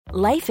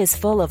Life is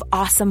full of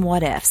awesome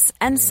what-ifs,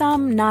 and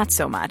some not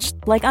so much,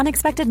 like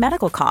unexpected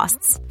medical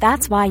costs.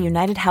 That's why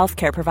United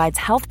Healthcare provides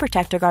Health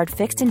Protector Guard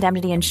fixed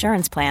indemnity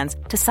insurance plans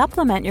to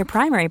supplement your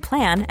primary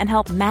plan and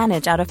help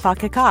manage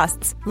out-of-pocket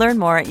costs. Learn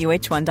more at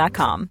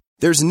uh1.com.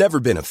 There's never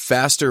been a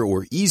faster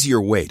or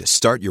easier way to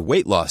start your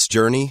weight loss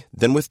journey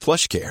than with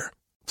PlushCare.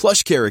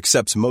 PlushCare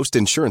accepts most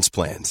insurance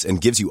plans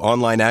and gives you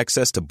online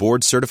access to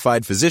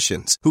board-certified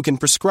physicians who can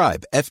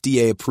prescribe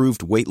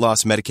FDA-approved weight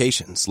loss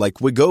medications like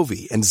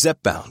Wegovy and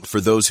Zepbound for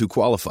those who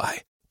qualify.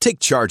 Take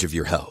charge of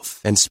your health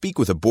and speak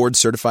with a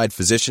board-certified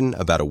physician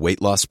about a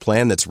weight loss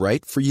plan that's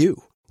right for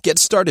you. Get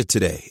started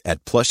today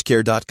at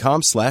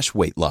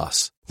plushcare.com/weight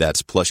loss.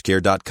 That's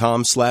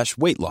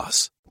plushcare.com/weight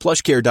loss.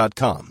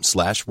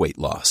 plushcare.com/weight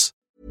loss.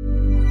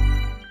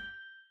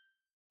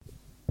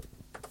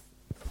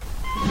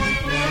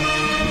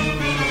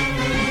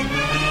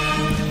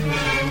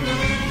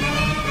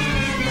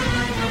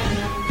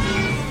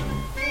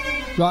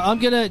 Right, I'm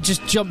going to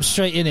just jump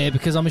straight in here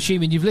because I'm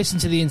assuming you've listened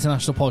to the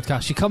international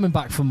podcast. You're coming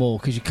back for more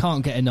because you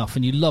can't get enough,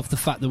 and you love the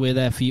fact that we're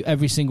there for you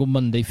every single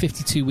Monday,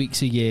 52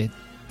 weeks a year,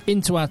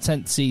 into our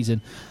 10th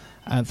season.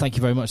 And thank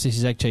you very much. This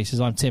is Egg Chasers.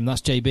 I'm Tim.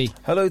 That's JB.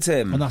 Hello,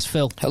 Tim. And that's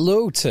Phil.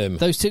 Hello, Tim.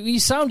 Those two, you're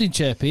sounding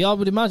chirpy. I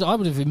would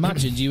have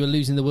imagined you were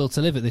losing the will to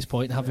live at this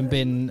point, having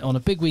been on a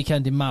big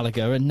weekend in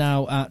Malaga, and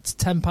now at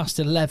 10 past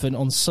 11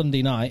 on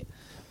Sunday night,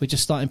 we're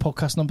just starting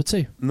podcast number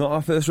 2. Not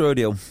our first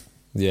rodeo.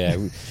 Yeah,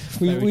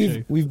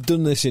 we've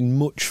done this in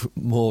much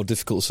more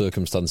difficult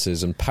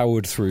circumstances and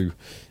powered through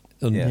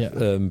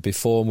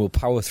before, and we'll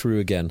power through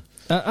again.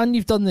 And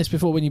you've done this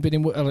before when you've been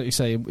in, like you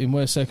say, in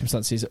worse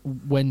circumstances.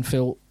 When,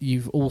 Phil,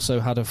 you've also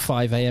had a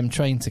 5 a.m.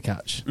 train to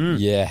catch.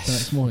 Yes, the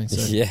next morning.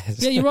 So.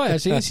 Yes, yeah, you're right.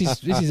 Actually, this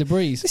is a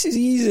breeze. This is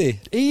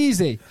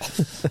easy.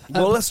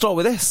 Well, let's start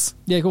with this.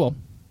 Yeah, go on.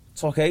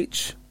 Talk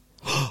H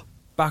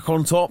back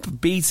on top,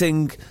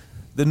 beating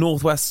the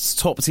Northwest's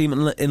top team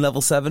in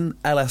level 7,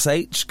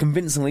 LSH,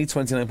 convincingly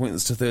 29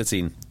 points to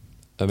 13.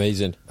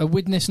 Amazing. Are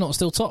Widnes not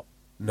still top?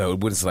 No,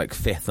 Widnes are like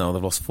 5th now.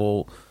 They've lost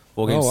four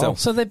games. Wow.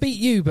 So they beat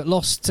you but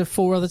lost to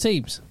 4 other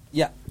teams?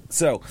 Yeah.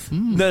 So,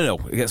 no,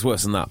 it gets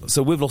worse than that.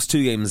 So we've lost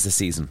 2 games this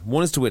season.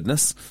 One is to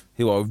Widnes,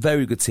 who are a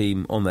very good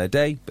team on their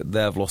day, but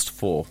they've lost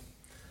 4.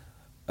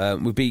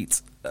 We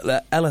beat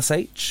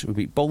LSH, we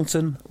beat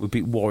Bolton, we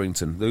beat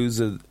Warrington.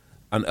 Those are,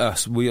 and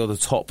us, we are the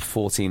top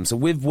 4 teams. So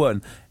we've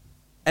won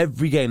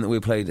every game that we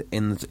played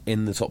in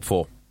the top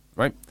 4,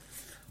 right?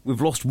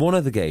 We've lost one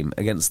other game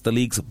against the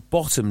league's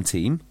bottom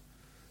team,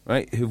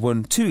 right, who've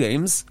won 2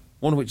 games,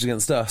 one of which is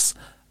against us,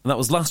 and that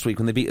was last week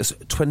when they beat us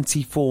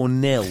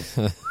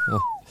 24-0.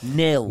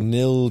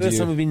 Nilled First you.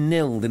 time we've been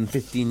nilled in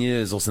 15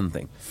 years or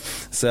something.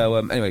 So,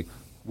 anyway,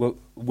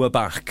 we're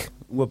back.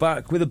 We're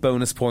back with a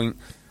bonus point,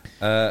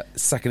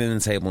 second in the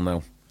table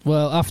now.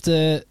 Well,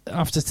 after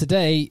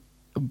today,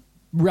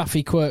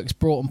 Rafi Quirk's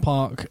Broughton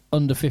Park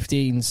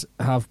under-15s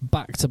have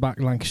back-to-back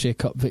Lancashire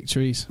Cup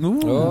victories. Ooh,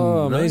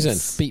 amazing.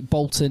 Nice. Beat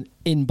Bolton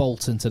in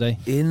Bolton today.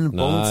 In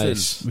Bolton.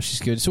 Nice. Which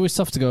is good. It's always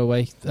tough to go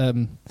away.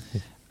 And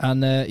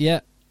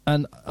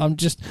I'm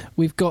just...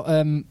 We've got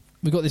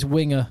this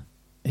winger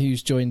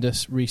who's joined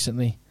us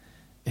recently,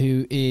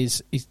 who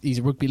he's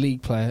a rugby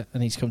league player,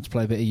 and he's come to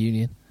play a bit of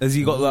Union. Has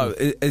he got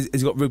has he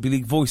got rugby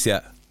league voice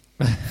yet?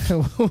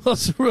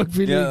 What's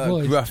rugby league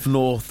voice? Rough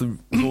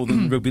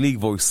northern rugby league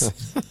voice.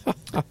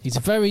 He's a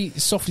very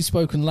softly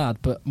spoken lad,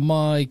 but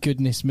my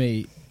goodness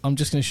me, I'm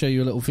just going to show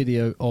you a little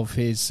video of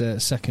his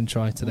second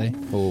try today.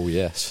 Oh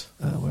yes.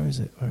 Where is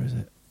it?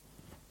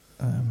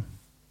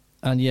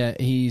 And yeah,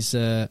 he's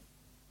got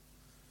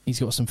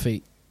some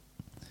feet.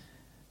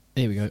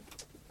 Here we go.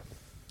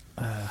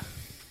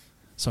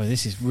 Sorry,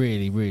 this is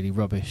really, really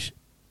rubbish.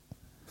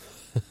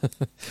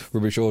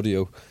 Rubbish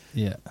audio.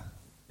 Yeah.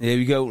 Here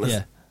we go.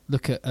 Yeah.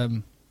 Look at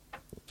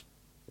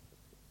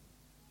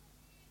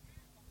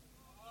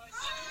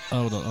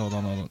Hold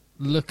on.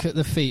 Look at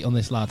the feet on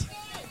this lad.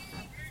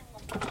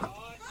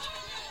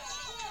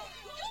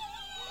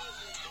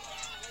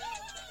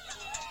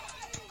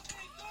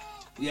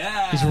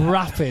 Yeah. He's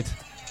rapid.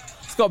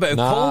 It's got a bit of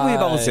Colby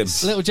about him.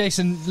 Little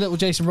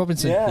Jason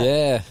Robinson.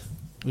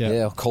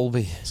 Yeah,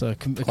 Colby. So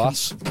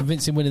Class.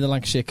 convincing winning the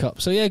Lancashire Cup.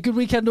 So yeah, good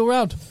weekend all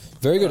round.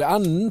 Very good.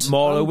 And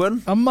Marlow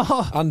won. And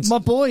my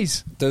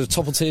boys. There's a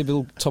top of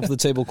the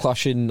table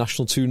clash in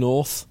National 2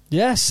 North.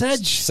 Yeah,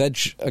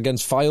 Sedge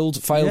against Fylde.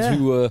 Fylde,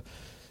 who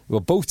were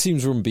both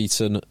teams were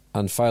unbeaten,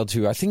 and Fylde,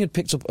 who I think had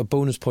picked up a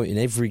bonus point in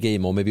every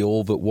game, or maybe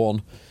all but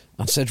one.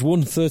 And Sedge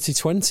won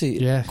 30-20.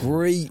 Yeah.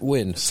 Great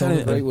win.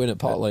 Great win at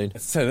Park Lane.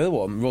 Let's tell you another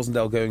one.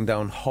 Rosendale going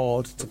down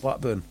hard to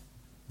Blackburn.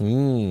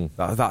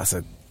 That's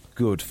a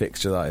good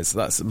fixture, that is.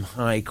 That's some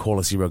high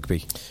quality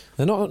rugby.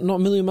 They're not a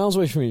million miles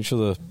away from each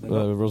other,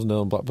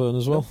 Rosendale and Blackburn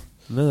as well.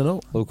 No, they're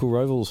not. Local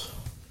rivals.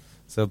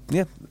 So,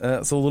 yeah,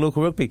 that's all the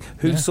local rugby.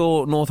 Who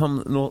saw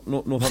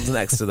Northampton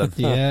Exeter then?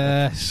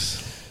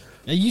 Yes.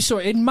 You saw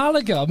it in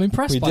Malaga. I'm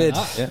impressed by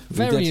that. Yeah,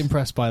 Very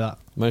impressed by that.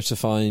 Managed to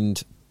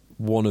find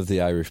one of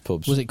the Irish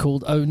pubs. Was it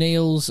called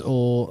O'Neill's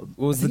or...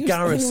 Was the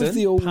Garrison? Was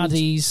the old,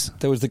 Paddy's?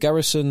 There was the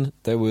Garrison,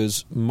 there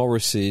was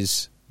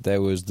Morris's,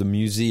 There was the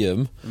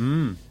museum.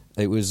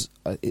 It was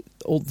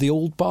the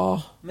old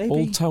bar, Maybe.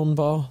 Old Town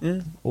Bar,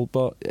 old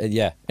bar.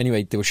 Yeah.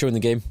 Anyway, they were showing the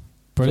game.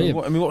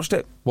 Brilliant. And we watched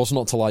it. What's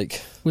not to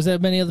like? Was there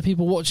many other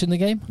people watching the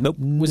game? Nope.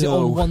 Was it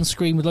on one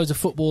screen with loads of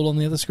football on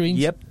the other screens?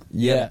 Yep.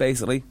 Yeah.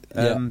 Basically.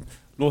 Yeah.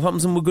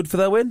 Northampton were good for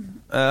their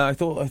win. I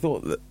thought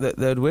that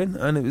they'd win,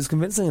 and it was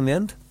convincing in the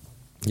end.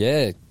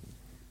 Yeah,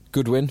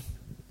 good win.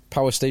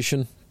 Power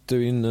Station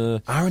doing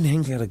Aaron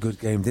Hinkley had a good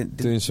game,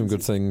 doing some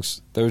good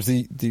things. There was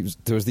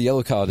the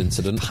yellow card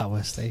incident.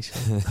 Power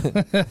Station.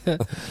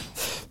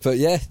 But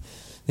yeah,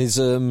 his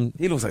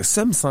he looks like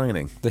some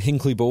signing. the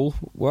Hinkley Bowl.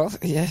 Well,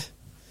 yeah,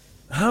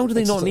 How do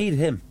they not need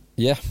him?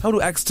 yeah, How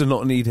do Exeter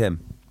not need him?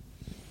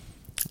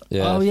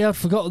 yeah. Oh, yeah, I've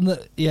forgotten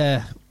that.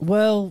 Yeah.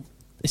 Well,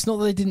 it's not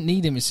that they didn't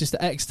need him, it's just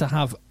that Exeter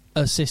have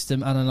a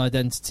system and an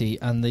identity,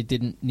 and they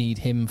didn't need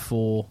him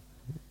for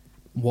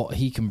what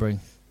he can bring.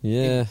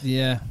 Yeah.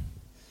 Yeah.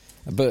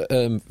 But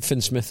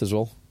Finn Smith as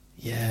well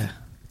Yeah.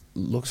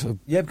 looks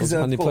because a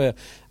handy player.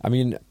 I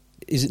mean,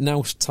 is it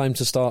now time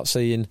to start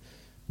saying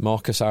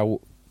Marcus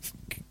out?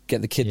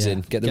 Get the kids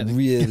in. Get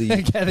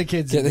the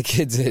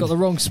kids in. Got the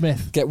wrong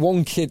Smith. Get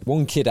one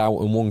kid out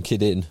and one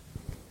kid in.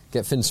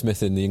 Get Finn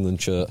Smith in the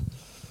England shirt.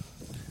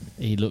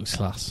 He looks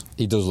class.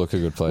 He does look a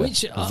good player.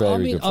 Which,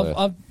 Very good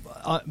player.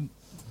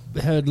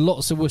 I've heard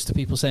lots of Worcester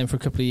people saying for a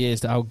couple of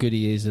years that how good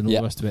he is and all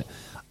the rest of it.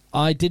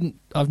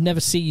 I've never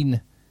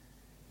seen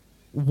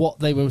what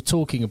they were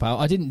talking about.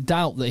 I didn't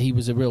doubt that he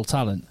was a real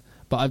talent,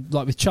 but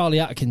like with Charlie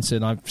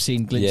Atkinson, I've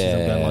seen glimpses of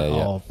him like,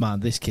 oh man,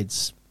 this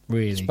kid's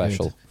really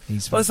special. Good.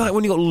 He's But it's like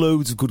when you got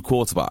loads of good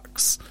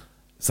quarterbacks.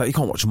 It's like you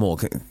can't watch them all.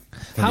 They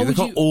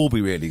can't all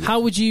be really good. How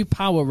would you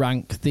power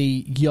rank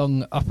the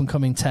young up and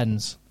coming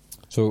 10s?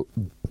 So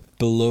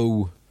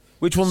below.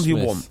 Which one do you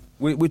Smith.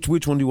 want?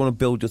 Which one do you want to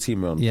build your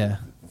team around? Yeah.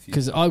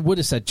 Because I would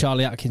have said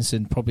Charlie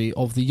Atkinson, probably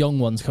of the young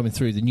ones coming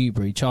through, the new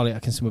breed, Charlie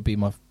Atkinson would be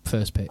my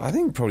first pick. I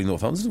think probably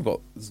Northampton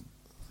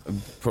have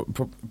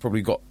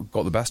probably got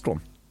the best one.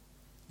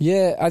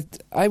 Yeah,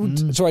 I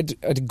would. So I'd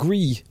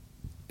agree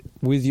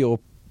with your.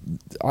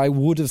 I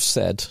would have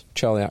said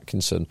Charlie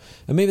Atkinson,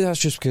 and maybe that's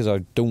just because I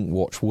don't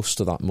watch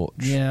Worcester that much.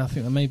 Yeah, I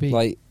think that may be.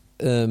 Like,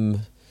 but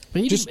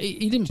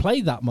he didn't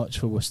play that much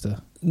for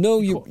Worcester. No,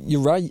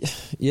 you're right.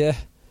 Yeah,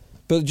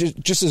 but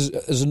just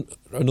as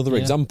another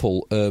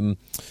example,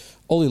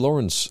 Ollie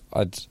Lawrence,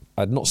 I'd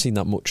not seen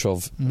that much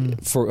of.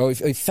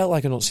 It felt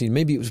like I'd not seen.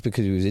 Maybe it was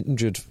because he was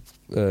injured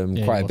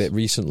quite a bit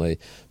recently,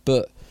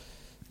 but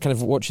kind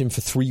of watched him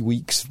for 3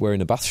 weeks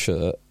wearing a Bath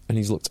shirt, and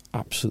he's looked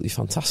absolutely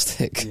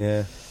fantastic.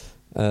 Yeah.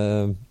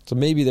 So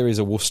maybe there is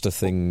a Worcester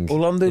thing.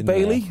 Orlando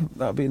Bailey,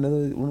 that'd be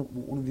another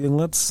one of the young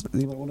lads that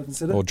you might want to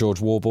consider. Or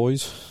George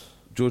Warboys.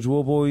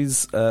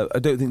 I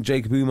don't think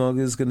Jacob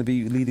Umaga is going to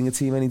be leading a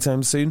team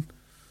anytime soon.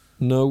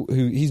 No,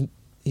 he's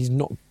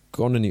not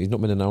gone anywhere. He's not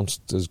been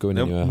announced as going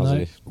anywhere, has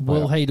he?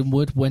 Will Hayden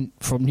Wood went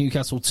from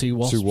Newcastle to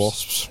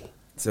Wasps.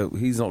 So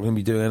he's not going to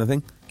be doing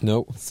anything.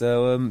 No.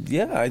 So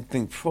I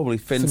think probably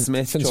Finn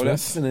Smith, Charlie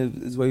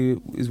Atkinson is where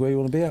you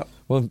want to be at.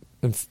 Well,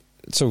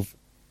 so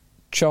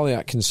Charlie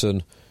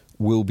Atkinson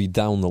will be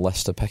down the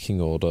Leicester pecking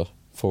order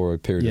for a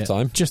period of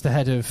time, just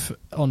ahead of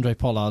Andre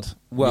Pollard.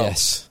 Well,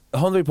 yes,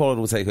 Andre Pollard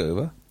will take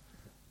over.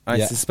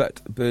 I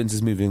suspect Burns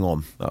is moving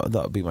on.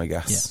 That would be my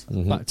guess.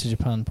 Yeah. Back to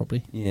Japan,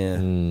 probably. Yeah,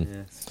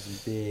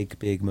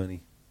 big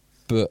money.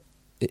 But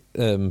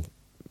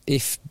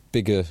if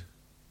Bigger,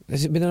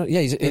 has it been?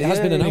 It has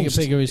been announced.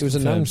 Bigger it was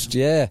announced.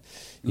 Yeah,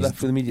 left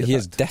for the media. He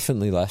has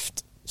definitely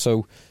left.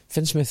 So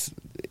Finn Smith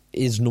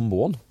is number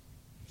one.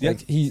 Yeah,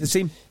 the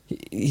team.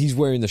 He's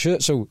wearing the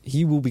shirt, so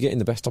he will be getting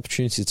the best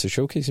opportunity to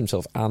showcase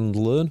himself and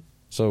learn.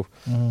 So,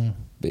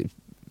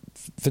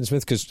 Finn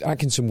Smith, because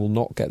Atkinson will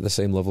not get the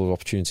same level of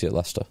opportunity at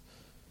Leicester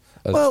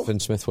as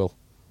Finn Smith will.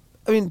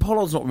 I mean,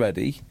 Pollard's not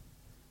ready.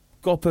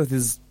 Gopperth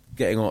is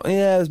getting on.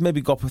 Yeah,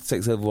 maybe Gopperth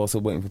takes over whilst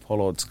they're waiting for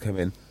Pollard to come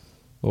in.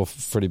 Or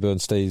Freddie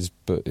Burns stays,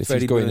 but if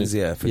Freddie he's going Burns,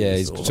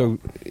 in, so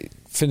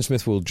Finn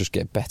Smith will just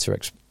get better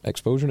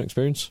exposure and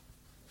experience.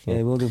 So. Yeah,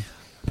 he will do.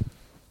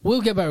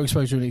 We'll get better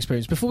exposure and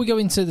experience. Before we go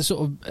into the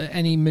sort of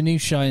any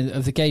minutiae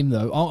of the game,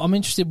 though, I'm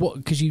interested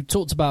because you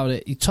talked about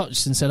it. You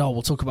touched and said, "Oh,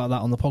 we'll talk about that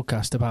on the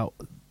podcast." About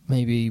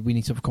maybe we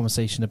need to have a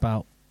conversation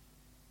about,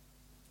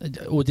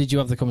 or did you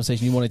have the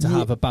conversation you wanted to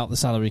have about the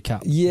salary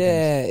cap?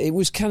 Yeah, it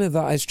was kind of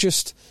that. It's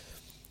just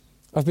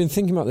I've been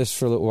thinking about this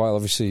for a little while.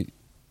 Obviously,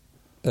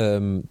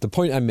 the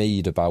point I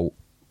made about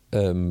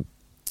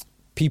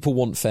people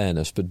want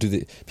fairness, but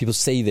people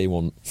say they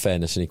want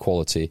fairness and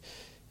equality?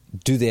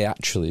 Do they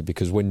actually?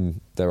 Because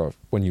when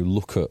you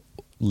look at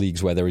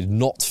leagues where there is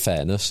not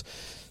fairness,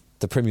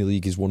 the Premier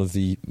League is one of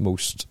the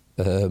most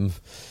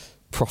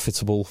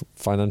profitable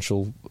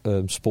financial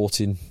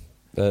sporting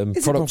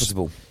is products. It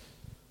profitable?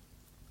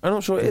 I'm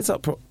not sure it is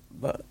that.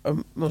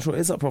 I'm not sure it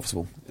is that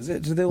profitable. Is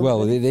it? Do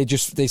they?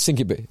 They sink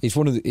it. It's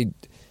one of the.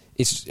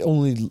 It's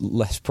only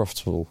less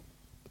profitable.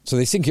 So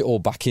they sink it all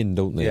back in,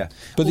 don't they? Yeah.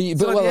 I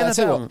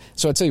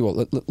tell you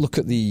what. Look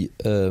at the.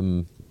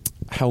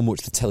 How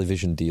much the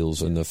television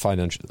deals and the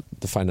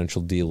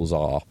financial deals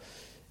are.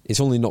 it's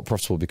only not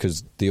profitable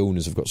because the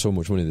owners have got so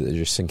much money that they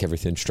just sink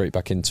everything straight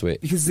back into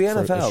it. Because the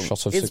for NFL a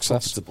shot of is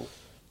success. profitable,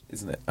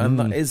 isn't it? And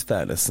that is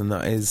fairness, and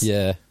that is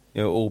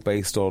all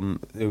based on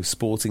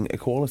sporting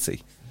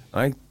equality.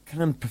 I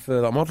can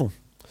prefer that model.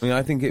 I mean,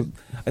 I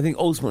think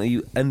ultimately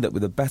you end up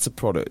with a better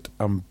product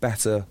and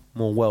better,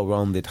 more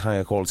well-rounded,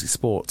 higher quality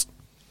sport.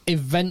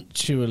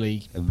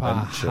 Eventually.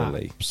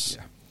 Perhaps.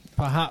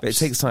 But it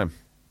takes time.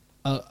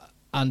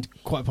 And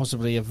quite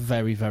possibly a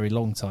very, very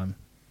long time.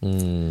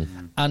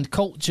 And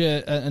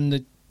culture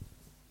and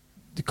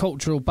the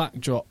cultural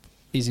backdrop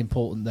is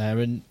important there.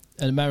 And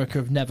America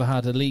have never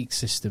had a league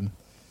system.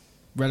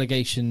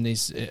 Relegation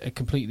is a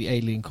completely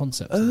alien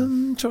concept.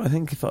 I'm trying to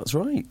think if that's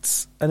right.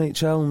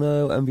 NHL,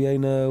 no.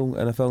 NBA, no.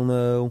 NFL,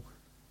 no.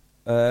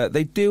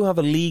 They do have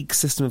a league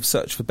system of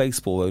such for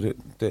baseball, though,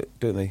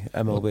 don't they?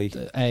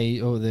 MLB.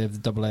 They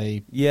have the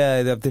AA.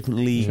 Yeah, they have different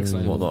leagues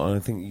and whatnot, and I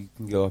think you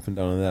can go up and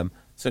down on them.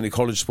 Certainly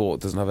college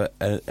sport doesn't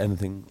have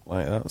anything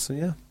like that, so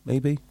yeah,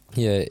 maybe.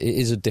 Yeah, it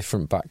is a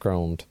different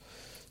background.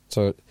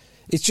 So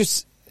it's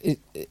just...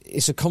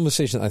 It's a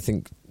conversation that I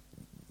think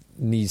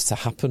needs to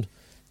happen.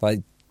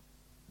 Like,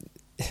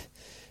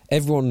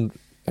 everyone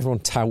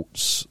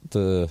touts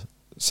the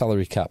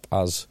salary cap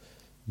as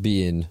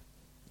being,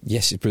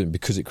 yes, it's brilliant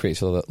because it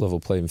creates a level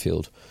playing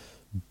field,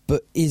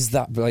 but is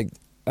that, like,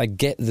 I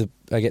get the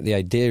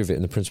idea of it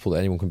and the principle that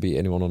anyone can beat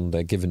anyone on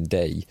their given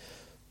day,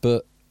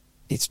 but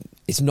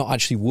it's not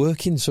actually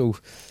working. So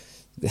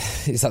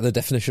is that the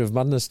definition of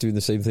madness, doing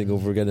the same thing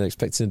over again and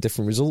expecting a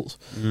different result?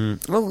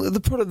 Well, the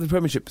product of the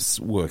Premiership's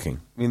working.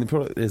 I mean, the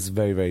product is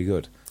very, very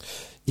good.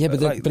 Yeah, but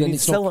then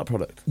it's sell that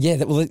product.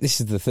 Yeah, well,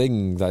 this is the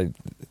thing. Like,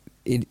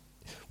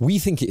 we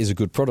think it is a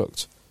good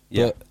product.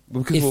 Yeah,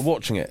 because we're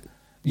watching it.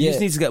 You just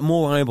need to get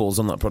more eyeballs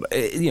on that product.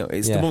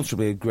 It's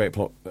demonstrably a great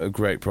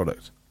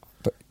product.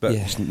 But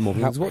just more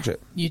people to watch it.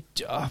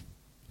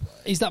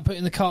 Is that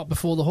putting the cart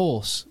before the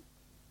horse?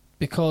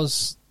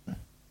 Because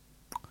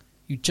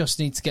you just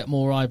need to get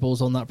more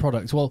eyeballs on that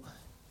product. Well,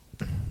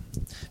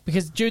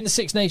 because during the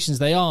Six Nations,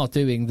 they are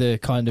doing the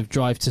kind of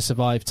Drive to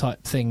Survive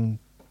type thing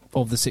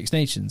of the Six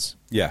Nations.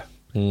 Yeah.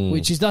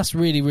 That's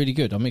really, really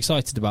good. I'm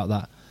excited about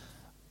that.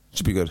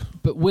 Should be good.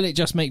 But will it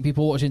just make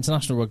people watch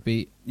international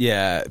rugby?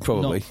 Yeah,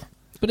 probably. Not.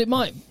 But it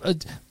might,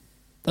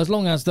 as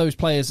long as those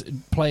players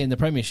play in the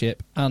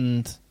Premiership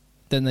and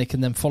then they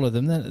can then follow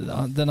them,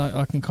 then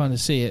I can kind of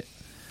see it.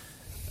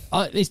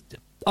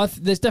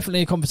 There's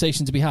definitely a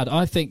conversation to be had.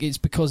 I think it's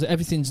because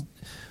everything's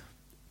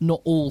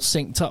not all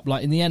synced up.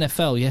 Like in the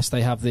NFL, yes,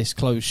 they have this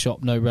closed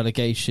shop, no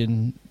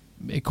relegation,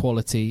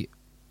 equality,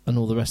 and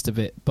all the rest of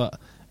it. But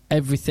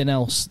everything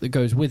else that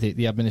goes with it,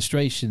 the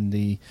administration,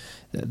 the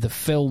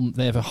film,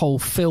 they have a whole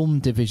film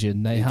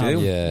division. They have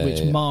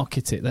which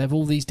market it. They have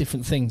all these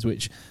different things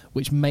which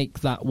make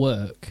that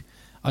work.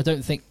 I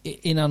don't think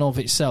in and of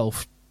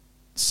itself,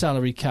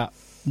 salary cap,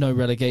 no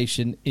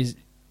relegation is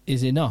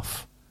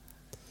enough.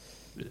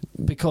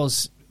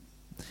 Because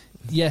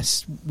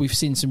yes, we've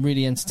seen some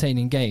really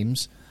entertaining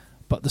games,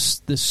 but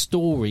the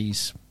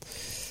stories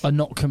are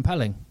not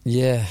compelling.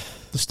 Yeah,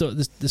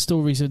 the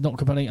stories are not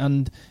compelling,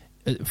 and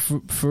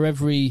for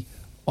every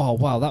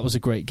wow, that was a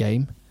great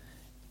game,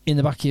 in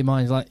the back of your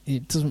mind, like,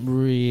 it doesn't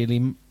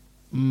really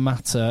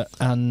matter.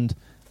 And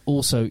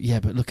also,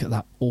 but look at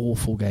that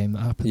awful game that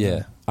happened.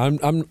 Yeah, there.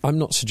 I'm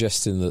not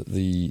suggesting that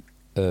the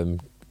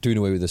doing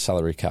away with the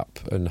salary cap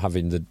and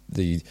having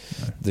the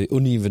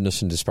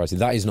unevenness and disparity,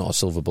 that is not a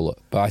silver bullet.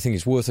 But I think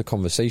it's worth a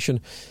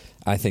conversation.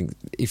 I think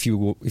if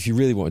you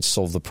really wanted to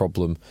solve the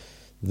problem,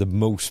 the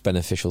most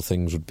beneficial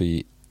things would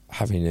be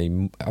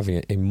having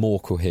a more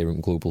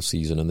coherent global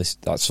season, and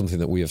that's something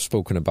that we have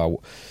spoken about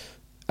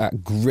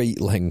at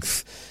great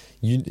length.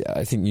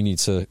 I think you need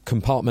to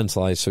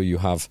compartmentalise, so you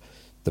have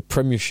the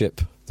Premiership,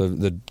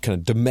 the kind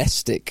of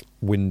domestic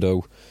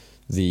window,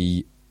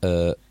 the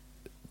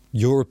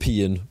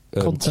European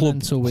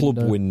club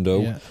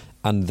window,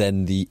 and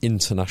then the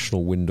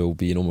international window,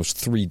 being almost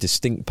three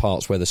distinct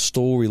parts where the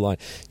storyline,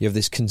 you have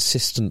this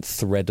consistent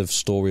thread of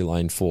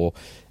storyline for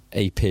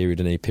a period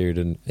and a period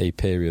and a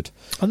period.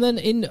 And then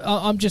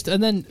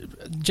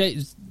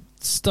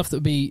stuff that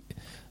would be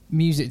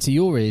music to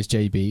your ears,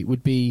 JB,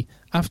 would be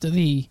after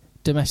the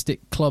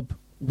domestic club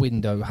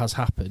window has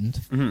happened,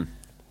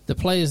 the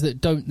players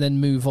that don't then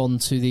move on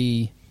to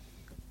the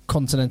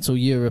continental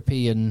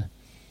European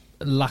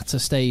latter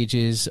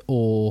stages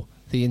or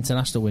the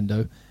international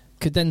window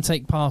could then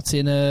take part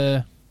in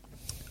a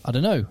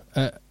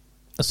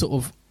sort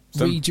of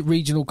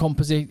regional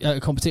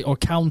competition or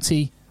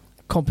county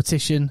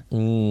competition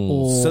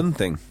or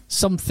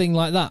something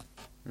like that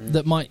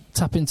that might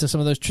tap into some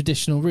of those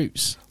traditional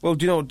routes. Well,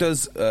 do you know what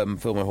does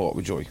fill my heart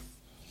with joy?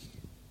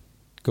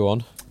 Go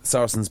on.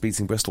 Saracens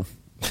beating Bristol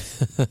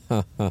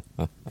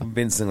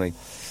convincingly.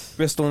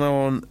 Bristol now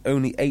on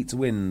only 8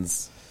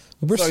 wins.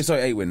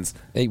 8 wins.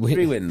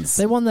 3 wins.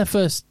 They won their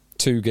first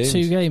 2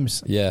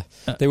 games. Yeah.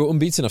 They were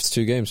unbeaten after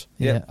 2 games.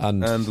 Yeah.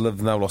 And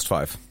they've now lost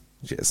 5.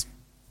 Cheers.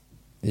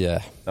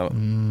 Yeah. That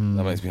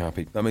makes me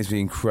happy. That makes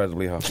me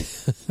incredibly happy.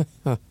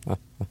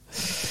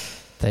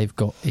 They've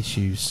got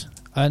issues.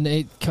 And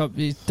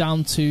it's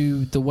down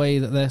to the way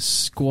that their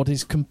squad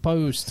is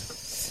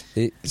composed.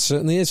 It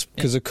certainly is,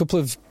 because a couple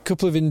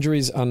of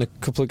injuries and a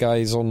couple of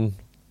guys on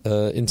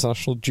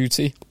international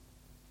duty,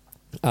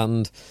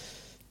 and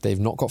they've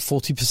not got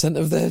 40%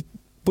 of their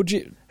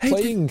budget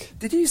playing.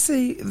 Did you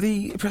see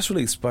the press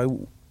release by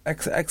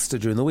Exeter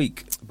during the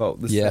week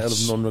about the sale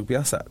of non-rugby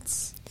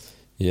assets?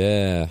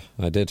 Yeah,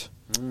 I did.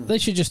 They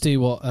should just do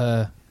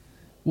what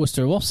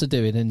Worcester Wasps are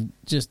doing and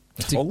just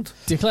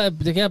declare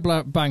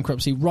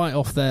bankruptcy right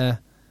off their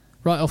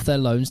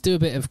loans. Do a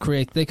bit of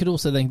They could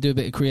also then do a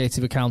bit of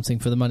creative accounting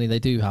for the money they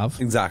do have.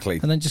 Exactly,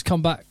 and then just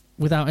come back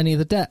without any of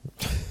the debt.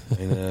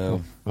 I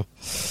know.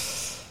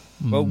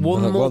 Well,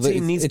 one more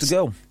team needs to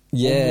go.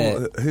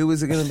 Yeah, who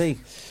is it going to be?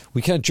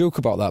 We can't joke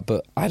about that,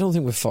 but I don't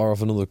think we're far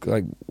off another.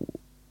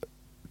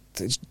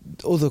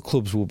 Other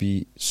clubs will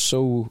be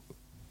so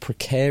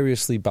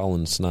precariously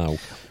balanced now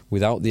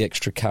without the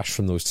extra cash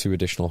from those 2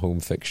 additional home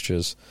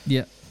fixtures.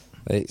 Yeah,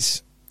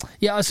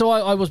 so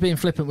I was being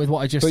flippant with what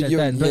I just said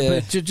then,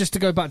 but just to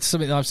go back to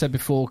something that I've said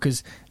before,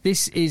 because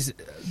this is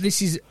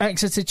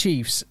Exeter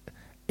Chiefs.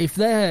 If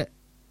they're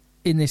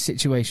in this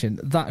situation,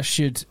 that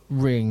should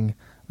ring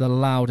the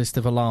loudest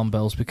of alarm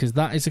bells, because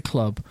that is a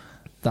club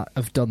that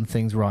have done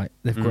things right.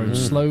 They've grown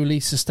slowly,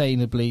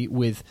 sustainably,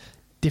 with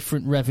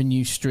different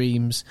revenue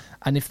streams,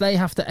 and if they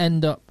have to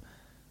end up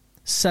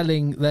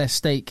selling their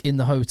stake in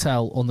the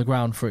hotel on the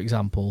ground, for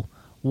example,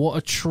 what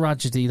a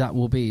tragedy that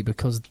will be,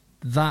 because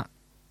that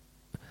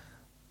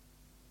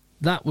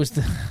was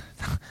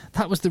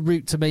the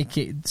route to make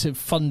it to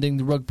funding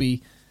the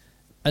rugby,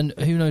 and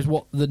who knows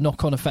what the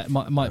knock-on effect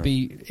might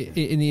be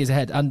in the years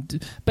ahead.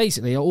 And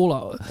basically,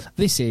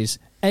 this is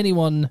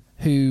anyone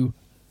who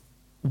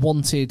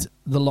wanted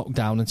the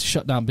lockdown and to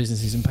shut down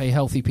businesses and pay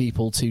healthy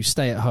people to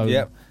stay at home.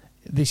 Yep.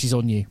 This is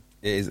on you.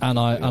 It is, and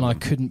I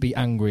couldn't be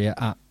angrier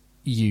at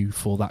you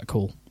for that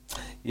call.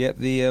 Yep,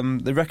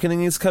 the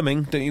reckoning is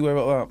coming. Don't you worry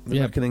about that. The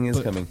reckoning is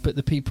coming. But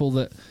the people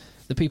that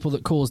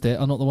caused it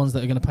are not the ones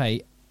that are going to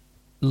pay.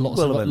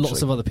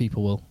 Lots of other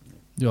people will.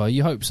 Yeah,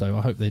 you hope so.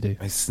 I hope they do.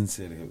 I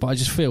sincerely hope. But I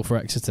just feel for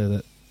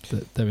Exeter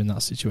that they're in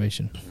that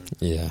situation.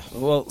 Yeah.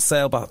 Well,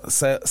 Sale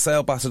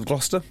battered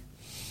Gloucester.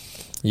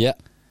 Yeah.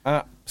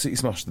 Absolutely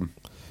smashed them.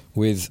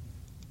 With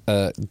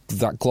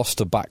that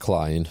Gloucester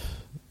backline.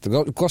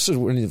 Gloucester,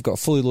 when they've got a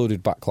fully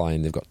loaded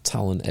backline, they've got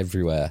talent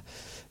everywhere.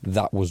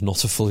 That was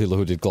not a fully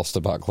loaded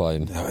Gloucester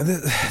backline. No,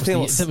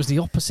 that was the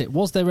opposite.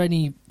 Was there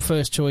any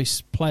first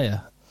choice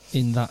player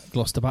in that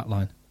Gloucester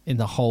backline? In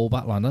the whole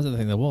backline? I don't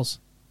think there was.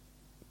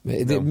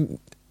 No.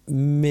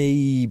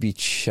 Maybe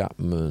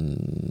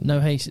Chapman. No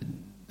Hayes.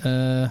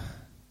 No,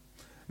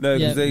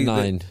 because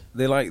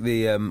they like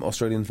the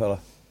Australian fella.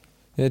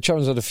 Yeah,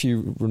 Chapman's had a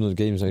few run of the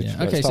games now.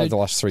 Yeah. Okay, so the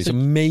last 3. So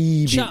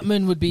maybe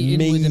Chapman would be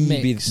in with the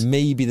mix.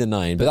 Maybe the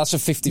 9, but that's a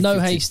 50-50 No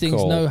Hastings,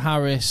 call. no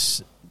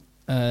Harris,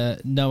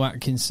 no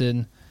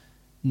Atkinson,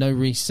 no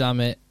Reece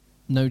Zammit,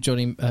 no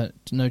Johnny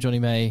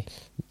May,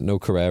 no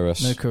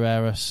Carreras,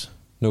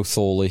 no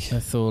Thorley.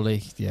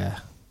 Yeah,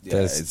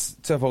 it's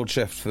a tough old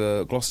shift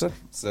for Gloucester.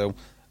 So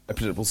a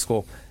predictable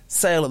score.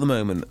 Sale at the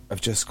moment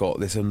have just got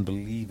this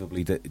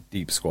unbelievably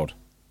deep squad,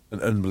 an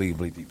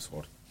unbelievably deep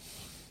squad.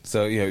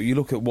 So you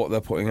look at what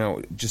they're putting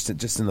out just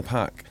in the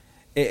pack.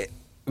 They're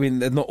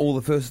not all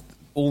the first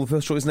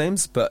choice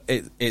names, but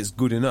it's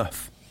good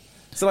enough.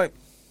 So like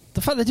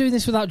the fact they're doing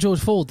this without George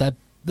Ford, they're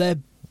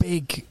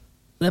big,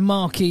 they're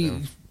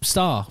marquee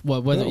star.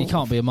 Well, whether he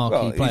can't be a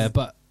marquee player,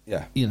 but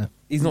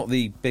he's not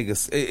the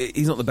biggest.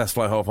 He's not the best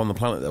fly half on the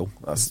planet, though.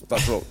 That's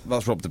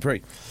Rob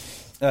Dupree.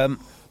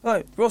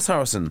 Right, Ross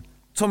Harrison,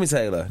 Tommy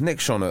Taylor, Nick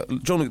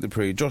Shonner, John Luke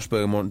Dupree, Josh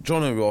Beaumont,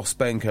 John O'Ross,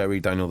 Ben Curry,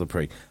 Daniel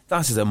Dupree.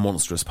 That is a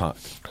monstrous pack.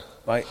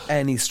 By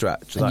any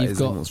stretch, that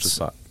is a monstrous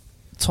pack.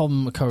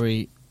 Tom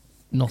Curry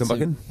not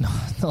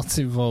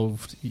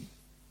involved.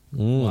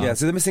 Wow. Yeah,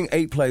 so they're missing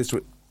 8 players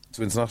to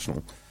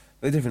international.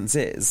 The difference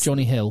is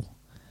Johnny Hill.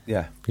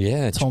 Yeah.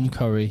 Tom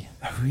Curry.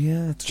 Oh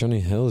yeah,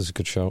 Johnny Hill is a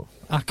good shout.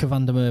 Aka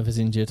van der Merwe is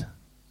injured.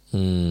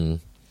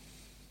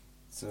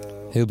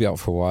 So he'll be out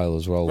for a while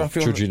as well,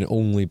 judging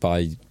only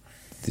by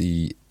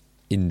the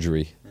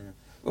injury.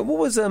 Well, what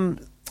was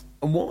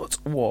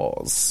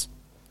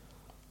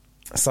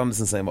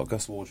Sanderson saying about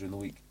Gus Ward during the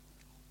week?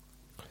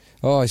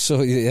 Oh, I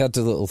saw he had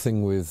a little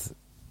thing with.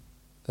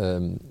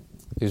 It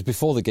was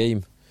before the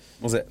game.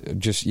 Was it?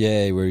 Just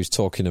where he's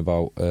talking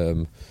about.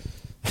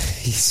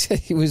 He said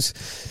he was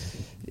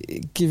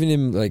giving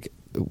him like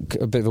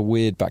a bit of a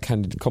weird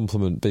backhanded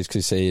compliment,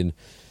 basically saying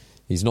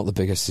he's not the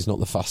biggest, he's not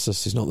the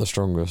fastest, he's not the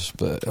strongest,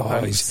 but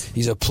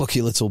he's a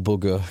plucky little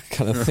bugger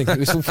kind of thing. It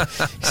was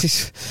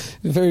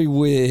very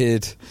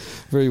weird,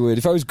 very weird.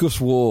 If I was Gus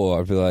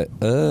Ward, I'd be like,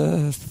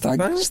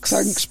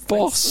 thanks,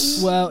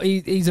 boss. Well,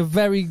 he's a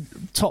very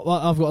top.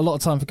 I've got a lot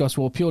of time for Gus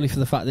Ward purely for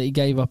the fact that he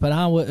gave up an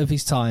hour of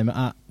his time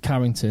at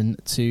Carrington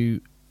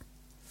to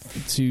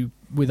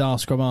with our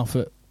scrum half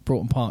at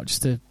Broughton Park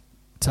just to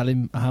tell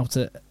him how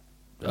to.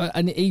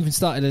 And it even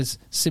started as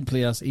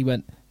simply as he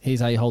went, "Here's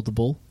how you hold the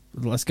ball.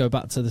 Let's go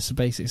back to the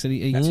basics." And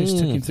he just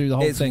took him through the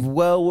whole thing. It's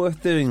well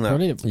worth doing that.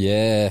 Brilliant.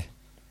 Yeah.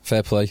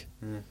 Fair play.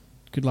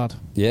 Good lad.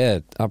 Yeah,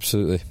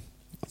 absolutely.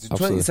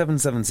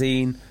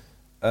 27-17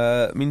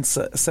 means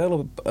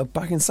Sale are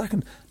back in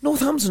second.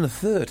 Northampton are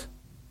third.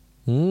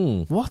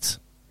 What?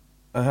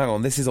 Hang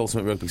on, this is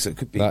Ultimate Rugby, so it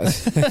could be. It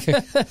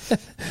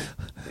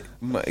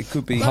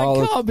could be.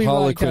 Can't be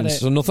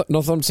Harlequins. right, So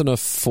Northampton are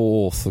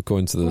fourth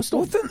according to the.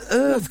 What on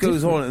earth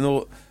goes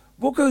on?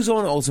 What goes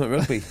on at Ultimate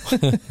Rugby?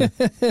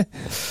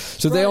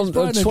 So they are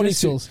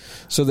 22.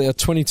 So they are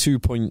 22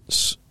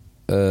 points,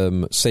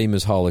 same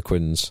as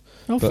Harlequins.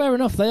 Fair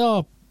enough. They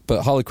are.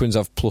 But Harlequins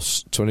have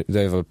plus 20.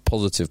 They have a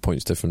positive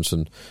points difference,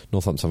 and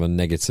Northampton have a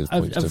negative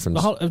points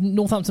difference. Have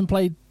Northampton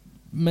played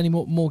many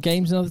more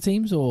games than other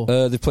teams, or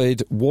they've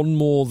played one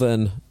more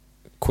than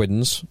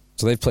Quins,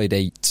 so they've played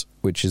 8,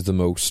 which is the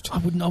most. I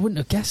wouldn't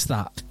have guessed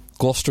that.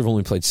 Gloucester have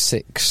only played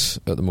 6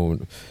 at the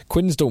moment.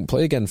 Quins don't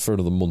play again for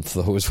another month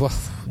though as well.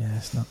 Yeah,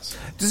 it's nuts.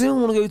 Does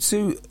anyone want to go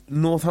to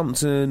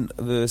Northampton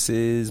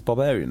versus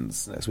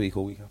Barbarians next week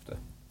or week after?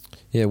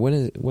 Yeah, when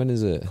is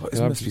it? It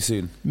must be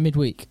soon.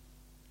 Midweek.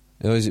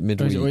 Oh, is it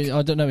midweek?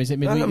 I don't know. Is it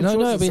midweek? No,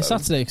 it'll be a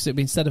Saturday because it'll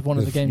be instead of one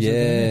of the games.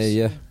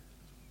 Yeah,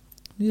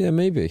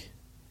 maybe.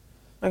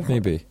 I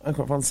quite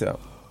fancy that.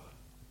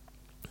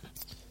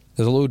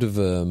 There's a load of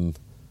the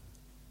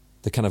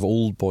kind of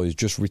old boys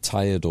just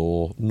retired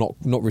or not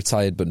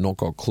retired but not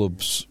got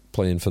clubs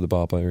playing for the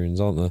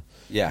Barbarians, aren't there?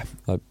 Yeah.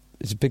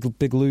 It's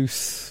Big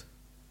Luth,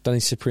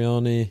 Danny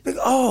Cipriani.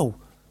 Oh,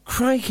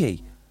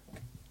 crikey.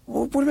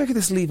 What do you make of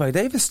this Levi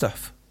Davis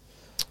stuff?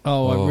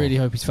 I really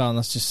hope he's found.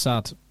 That's just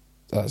sad.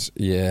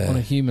 On a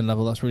human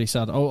level, that's really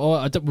sad.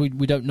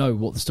 We don't know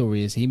what the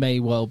story is. He may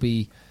well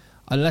be.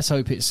 Let's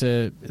hope it's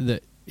that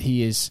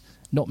he is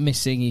not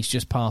missing. He's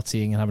just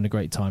partying and having a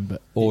great time.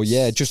 But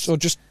just some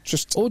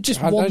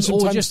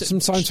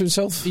time to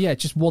himself. Yeah,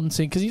 just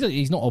wanting because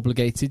he's not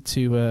obligated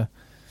to.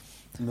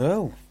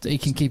 No, he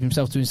can keep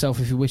himself to himself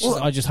if he wishes.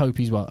 Well, I just hope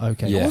he's well.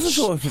 Okay, yeah, I wasn't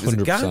sure if it was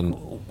 100%. A gag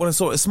when I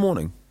saw it this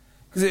morning.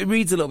 Because it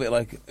reads a little bit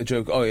like a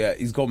joke. Oh yeah,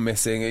 he's gone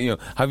missing. You know,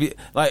 have you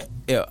like?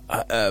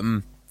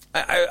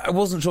 I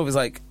wasn't sure if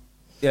it's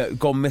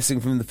gone missing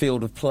from the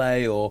field of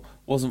play or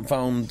wasn't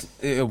found.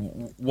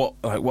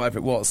 Whatever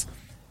it was.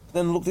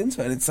 Then looked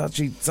into it, and it's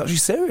actually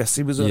serious.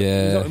 He was out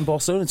in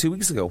Barcelona 2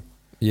 weeks ago.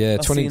 Yeah,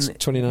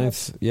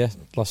 29th. Yeah,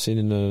 last seen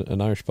in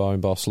an Irish bar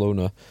in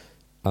Barcelona,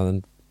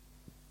 and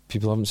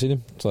people haven't seen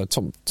him. So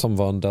Tom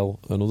Van Dell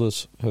and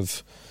others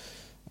have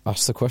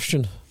asked the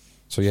question.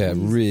 So yeah,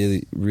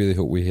 really, really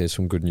hope we hear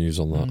some good news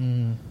on that.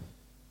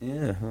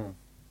 Yeah,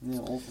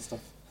 awful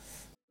stuff.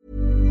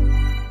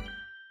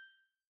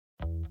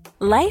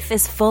 Life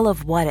is full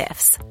of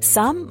what-ifs.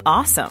 Some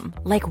awesome,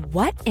 like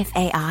what if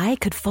AI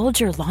could fold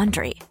your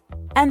laundry?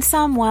 And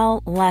some,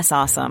 well, less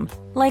awesome,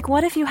 like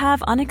what if you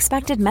have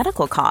unexpected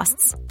medical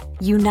costs?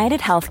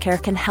 United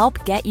Healthcare can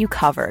help get you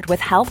covered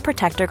with Health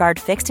Protector Guard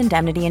fixed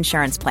indemnity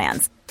insurance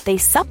plans. They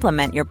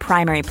supplement your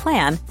primary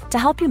plan to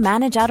help you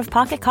manage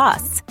out-of-pocket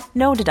costs.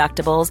 No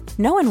deductibles,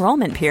 no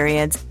enrollment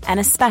periods, and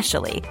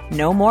especially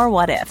no more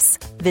what-ifs.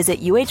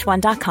 Visit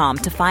uh1.com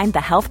to find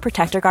the Health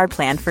Protector Guard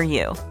plan for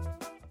you.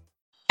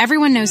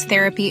 Everyone knows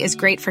therapy is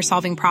great for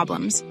solving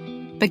problems,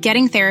 but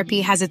getting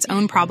therapy has its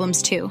own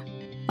problems too,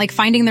 like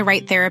finding the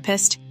right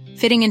therapist,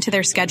 fitting into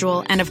their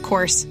schedule, and of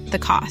course, the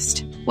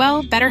cost.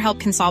 Well,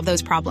 BetterHelp can solve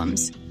those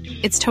problems.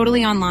 It's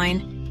totally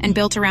online and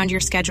built around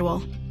your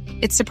schedule.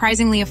 It's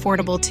surprisingly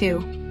affordable too.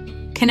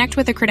 Connect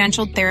with a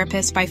credentialed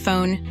therapist by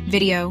phone,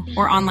 video,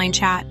 or online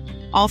chat,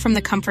 all from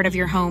the comfort of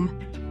your home.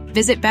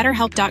 Visit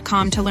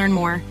BetterHelp.com to learn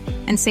more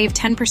and save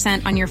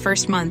 10% on your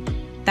first month.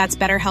 That's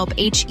BetterHelp,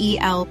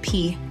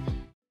 H-E-L-P.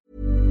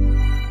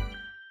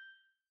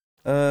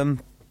 Shall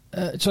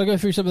I go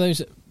through some of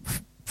those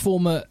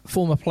former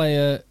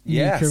player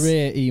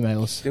career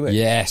emails? Do it.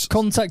 Yes.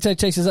 Contact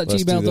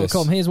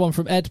edchasers@gmail.com. Here's one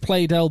from Ed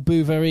Playdell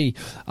Bouverie.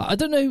 I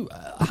don't know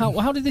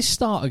how did this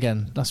start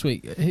again last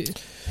week?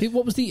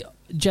 What was the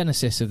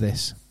genesis of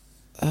this?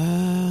 We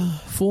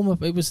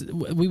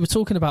were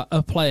talking about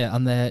a player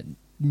and their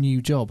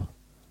new job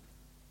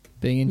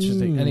being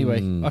interesting. Anyway,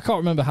 I can't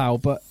remember how,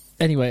 but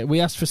anyway, we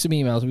asked for some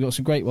emails. We got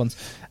some great ones.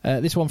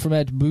 This one from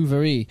Ed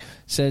Bouverie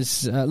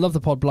says, love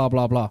the pod, blah,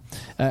 blah, blah.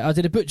 I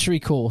did a butchery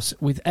course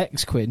with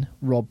ex-Quinn,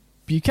 Rob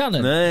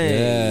Buchanan,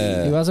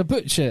 who has a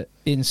butcher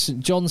in St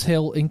John's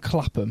Hill in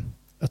Clapham.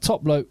 A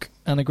top bloke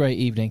and a great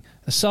evening.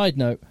 A side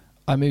note,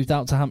 I moved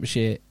out to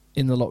Hampshire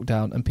in the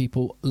lockdown and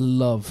people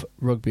love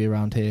rugby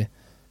around here.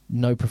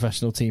 No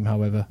professional team,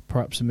 however.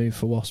 Perhaps a move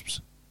for Wasps.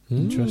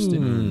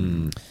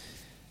 Interesting.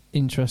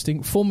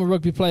 Former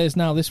rugby players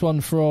now. This one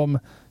from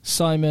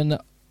Simon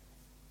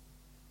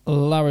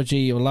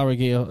Larragee.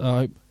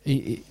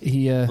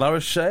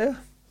 Larashare?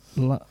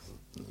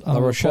 I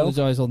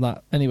apologise on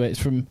that. Anyway,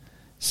 it's from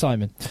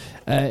Simon.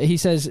 He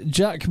says,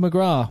 Jack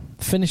McGrath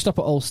finished up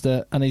at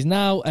Ulster and is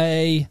now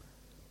a...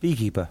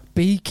 Beekeeper.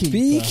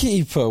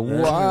 Wow.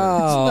 Isn't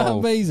that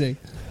amazing?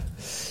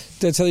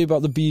 Did I tell you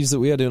about the bees that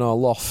we had in our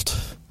loft?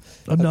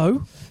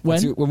 No.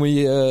 When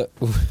we were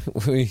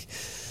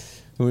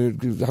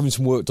having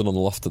some work done on the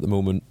loft at the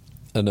moment,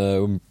 and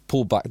we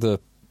pulled back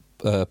the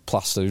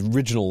plaster,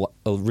 original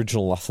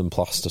lath and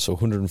plaster, so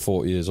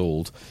 140 years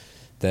old.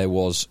 There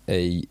was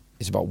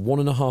it's about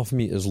 1.5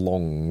 meters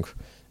long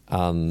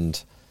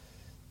and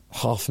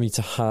half a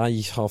meter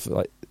high,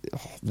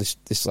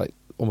 this like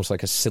almost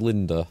like a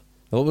cylinder,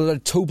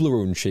 like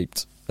Toblerone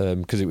shaped,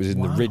 because it was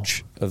in the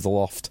ridge of the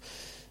loft.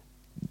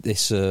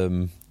 This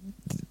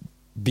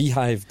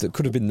beehive that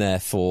could have been there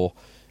for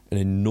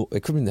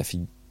it could have been there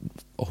for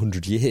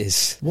 100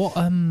 years. What?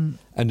 And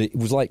it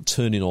was like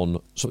turning on.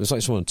 So it's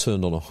like someone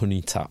turned on a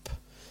honey tap.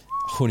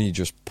 Honey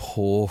just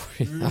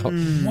pouring out.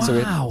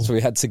 Wow. So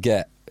we had to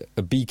get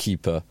a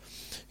beekeeper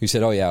who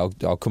said, "Oh yeah,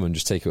 I'll come and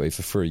just take it away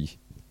for free,"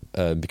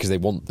 because they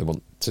want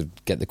to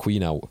get the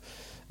queen out.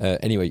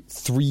 Anyway,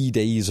 3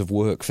 days of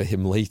work for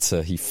him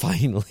later, he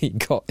finally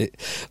got it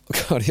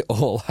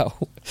all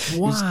out.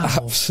 Wow. It's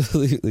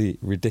absolutely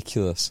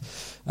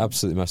ridiculous,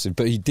 absolutely massive.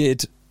 But he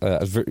did. I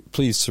was very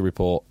pleased to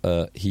report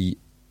he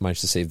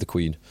managed to save the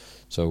queen.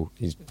 So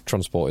he's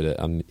transported it,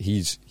 and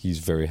he's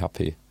very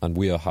happy, and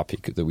we are happy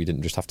that we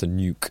didn't just have to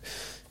nuke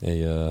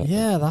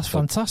that's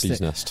fantastic. Bee's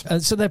nest.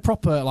 So they're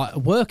proper like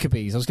worker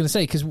bees. I was going to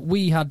say, because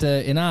we had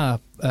in our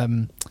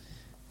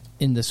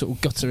in the sort of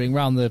guttering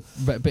round the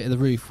bit of the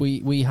roof,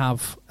 we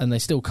have, and they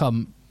still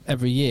come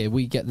every year.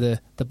 We get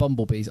the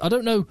bumblebees. I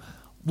don't know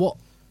what,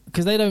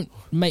 because they don't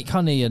make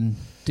honey and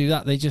do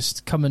that. They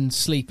just come and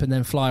sleep and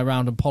then fly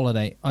around and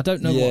pollinate. I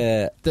don't know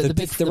what the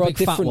big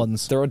fat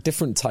ones. There are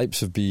different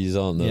types of bees,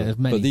 aren't there? Yeah, there's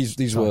many but these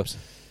types. were.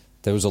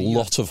 There was a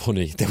lot of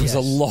honey. There was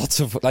a lot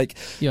of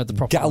you had the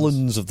proper gallons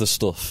ones. of the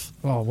stuff.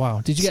 Oh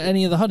wow! Did you get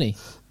any of the honey?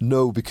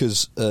 No,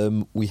 because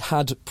we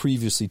had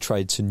previously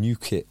tried to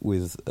nuke it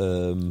with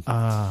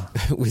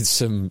with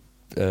some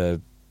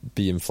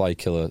bee and fly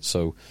killer.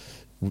 So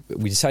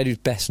we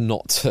decided best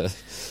not to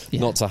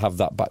have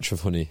that batch of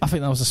honey. I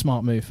think that was a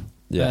smart move.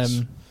 Yes.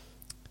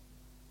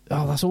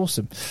 Oh, that's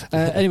awesome.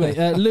 Anyway,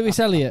 Lewis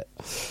Elliott,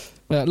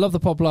 love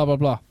the pod, blah, blah,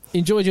 blah.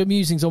 Enjoyed your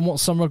musings on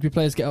what some rugby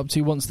players get up to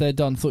once they're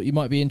done. Thought you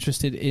might be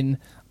interested in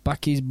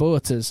Bakkies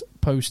Boerta's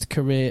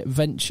post-career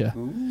venture.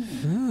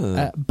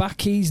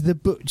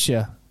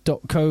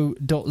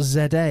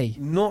 bakkiesthebutcher.co.za.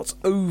 Not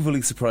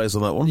overly surprised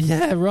on that one.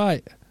 Yeah,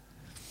 right.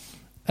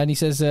 And he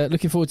says,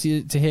 looking forward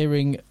to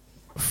hearing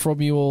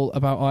from you all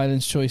about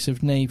Ireland's choice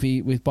of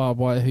navy with barbed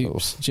wire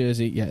hoops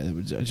jersey. Yeah, it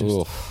was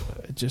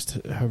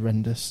just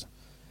horrendous.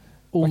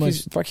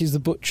 Almost. Bakkies the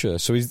butcher.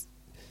 So is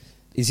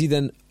he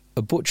then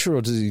a butcher,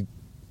 or does he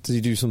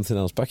do something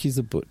else? Bakkies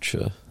the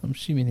butcher. I'm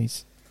assuming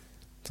he's.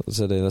 Let's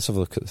have a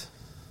look at.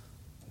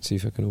 See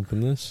if I can open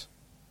this.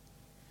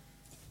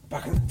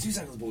 Back in 2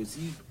 seconds, boys.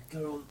 You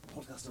go on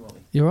podcasting, aren't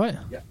we? You all right?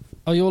 Yeah.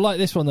 Oh, you'll like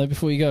this one though.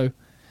 Before you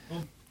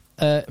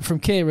go, from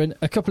Kieran,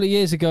 a couple of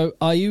years ago,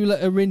 Ayula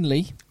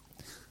Arinley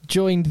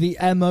joined the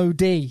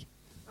MOD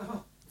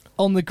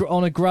on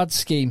a grad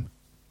scheme.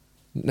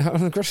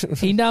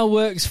 He now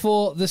works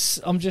for the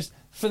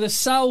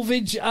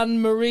salvage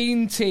and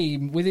marine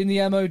team within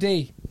the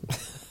MOD.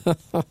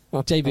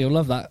 JB will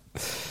love that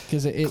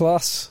because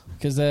class,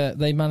 because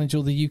they manage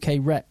all the UK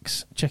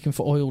wrecks, checking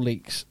for oil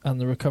leaks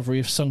and the recovery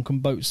of sunken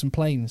boats and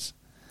planes.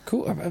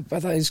 Cool. I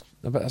bet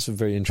that's a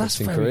very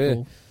interesting That's very career.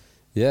 cool.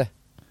 Yeah.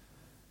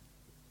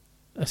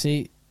 I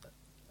see.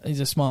 He's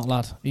a smart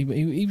lad.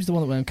 He was the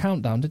one that went on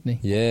Countdown, didn't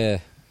he? Yeah.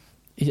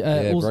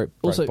 Bright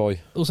boy.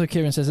 Also,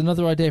 Kieran says,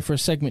 another idea for a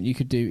segment you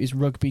could do is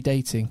rugby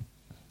dating.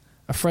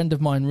 A friend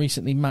of mine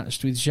recently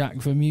matched with Jacques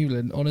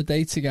Vermeulen on a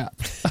dating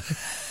app.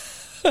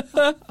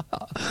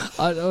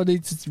 I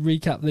need to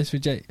recap this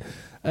with Jake.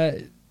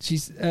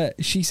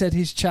 She said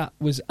his chat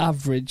was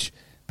average,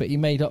 but he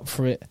made up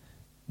for it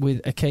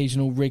with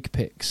occasional rig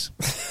pics.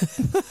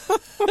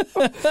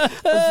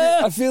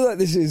 I feel like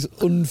this is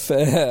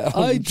unfair.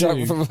 I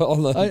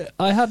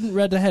hadn't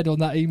read ahead on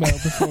that email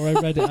before I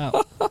read it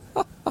out.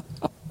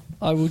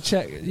 I will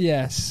check.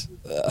 Yes.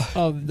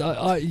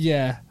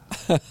 Yeah.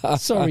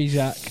 Sorry,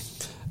 Jacques.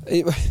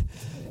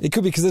 It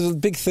could be because there's a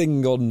big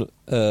thing on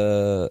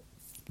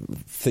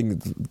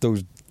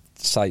those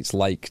sites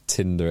like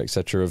Tinder,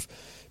 etc., of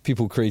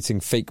people creating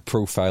fake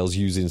profiles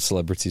using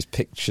celebrities'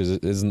 pictures,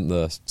 isn't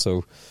there?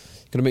 So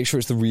got to make sure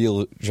it's the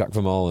real Jacques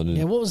Vermeulen.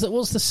 Yeah,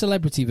 what's the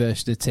celebrity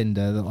version of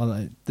Tinder?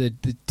 The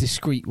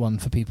discreet one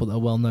for people that are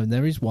well known.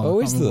 There is one. I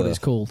can't remember what it's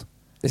called.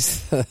 I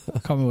can't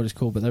remember what it's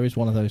called, but there is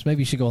one of those.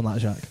 Maybe you should go on that,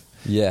 Jacques.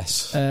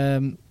 Yes.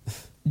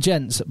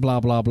 Gents, blah,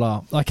 blah,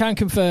 blah. I can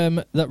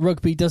confirm that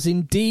rugby does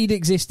indeed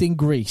exist in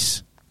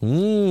Greece.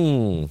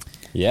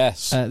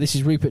 Yes. This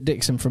is Rupert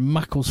Dixon from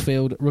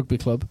Macclesfield Rugby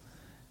Club.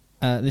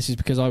 This is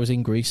because I was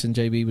in Greece and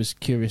JB was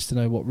curious to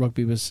know what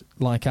rugby was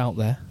like out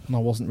there, and I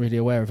wasn't really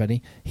aware of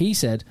any. He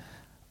said,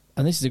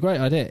 and this is a great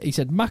idea, he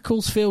said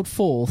Macclesfield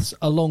Fourths,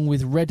 along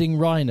with Reading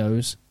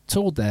Rhinos,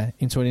 toured there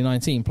in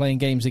 2019, playing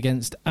games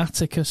against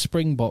Attica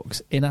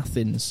Springboks in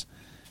Athens.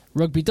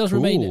 Rugby does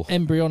remain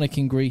embryonic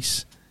in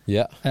Greece,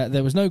 Yeah.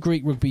 There was no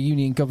Greek rugby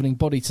union governing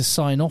body to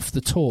sign off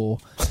the tour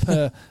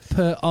per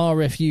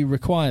RFU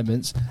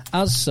requirements.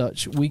 As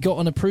such, we got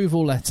an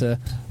approval letter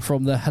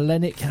from the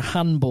Hellenic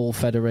Handball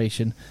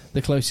Federation,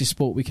 the closest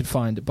sport we could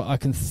find. But I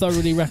can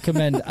thoroughly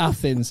recommend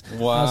Athens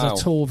as a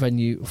tour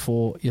venue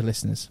for your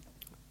listeners.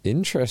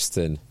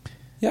 Interesting.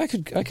 Yeah,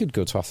 I could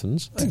go to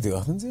Athens. I could do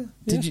Athens, yeah.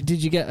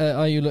 Did you get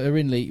Ayula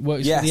Erinli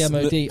works for the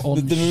MOD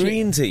on the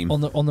marine team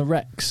on the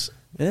Rex?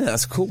 Yeah,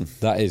 that's cool.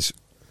 That is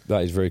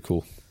very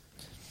cool.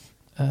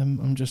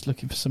 I'm just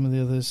looking for some of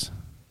the others.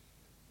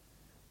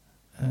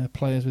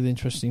 Players with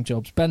interesting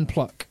jobs. Ben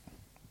Pluck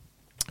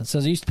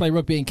says, I used to play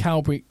rugby in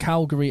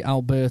Calgary,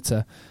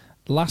 Alberta.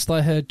 Last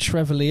I heard,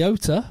 Trevor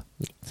Leota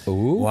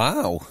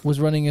was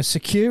running a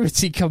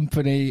security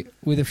company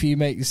with a few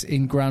mates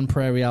in Grand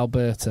Prairie,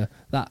 Alberta.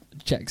 That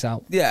checks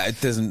out. Yeah, it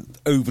doesn't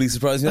overly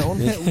surprise me,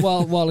 that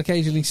one. while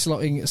occasionally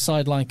slotting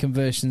sideline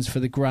conversions for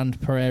the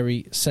Grand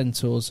Prairie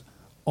Centaurs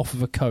off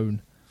of a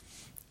cone.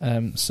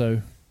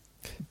 So...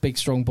 big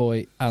strong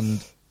boy,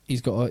 and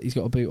he's got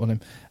a boot on him.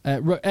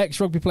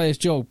 Ex-rugby players'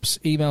 jobs.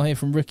 Email here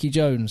from Ricky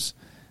Jones.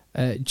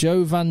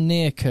 Joe Van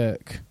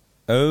Neerkerk.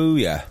 Oh,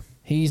 yeah.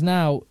 He's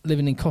now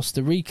living in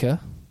Costa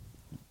Rica.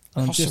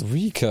 Costa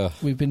Rica?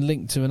 We've been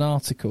linked to an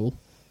article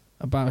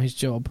about his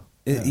job.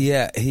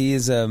 Yeah, he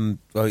is... did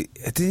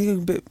he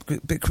go a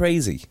bit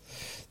crazy?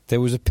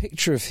 There was a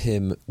picture of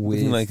him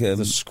with like,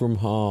 the scrum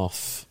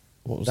half.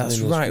 What was that's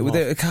the name of the right, scrum with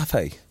half? a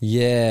cafe.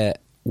 Yeah.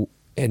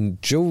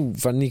 And Joe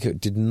Van Niekerk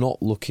did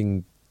not look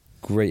in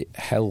great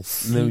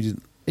health. No,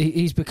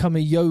 he's become a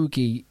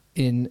yogi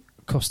in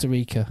Costa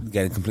Rica.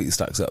 Getting completely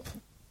stacks up.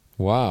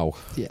 Wow.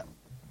 Yeah.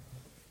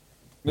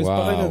 It's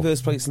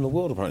biodiverse place in the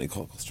world, apparently,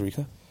 Costa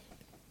Rica.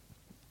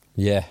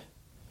 Yeah.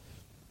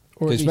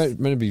 Or it's meant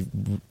to be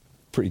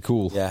pretty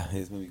cool. Yeah,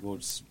 it's going to be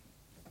gorgeous.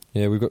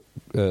 Yeah, we've got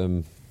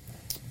some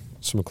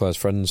of Claire's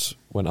friends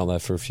went out there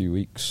for a few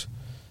weeks.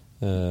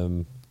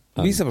 We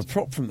used to have a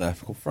prop from there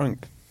called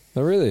Frank.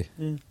 Oh, really?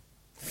 Mm.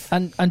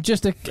 And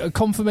just a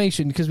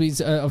confirmation, because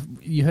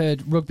you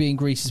heard rugby in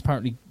Greece is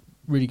apparently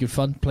really good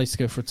fun, place to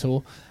go for a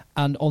tour.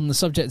 And on the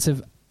subject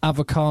of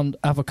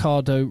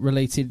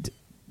avocado-related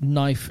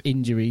knife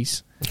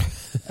injuries,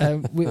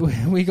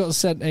 we got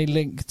sent a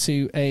link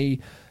to a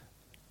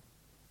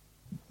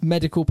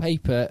medical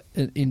paper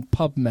in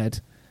PubMed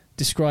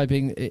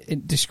describing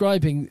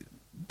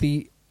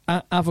the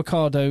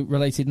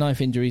avocado-related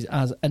knife injuries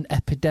as an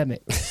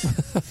epidemic.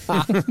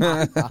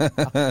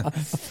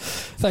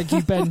 Thank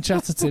you, Ben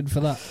Chatterton, for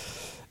that.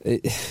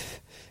 It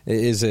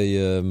is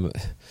a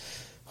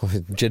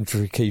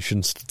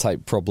gentrification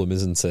type problem,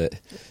 isn't it?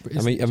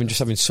 I mean, just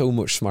having so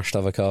much smashed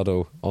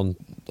avocado on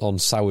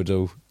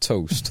sourdough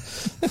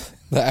toast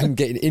that I'm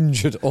getting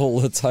injured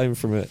all the time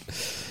from it.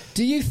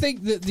 Do you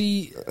think that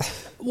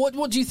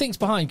what do you think's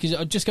behind?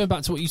 Because just going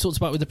back to what you talked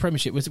about with the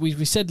Premiership,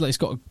 we said that it's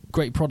got a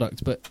great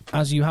product, but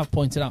as you have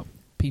pointed out,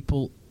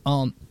 people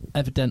aren't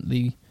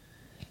evidently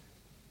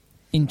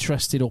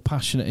interested or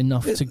passionate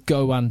enough to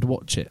go and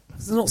watch it.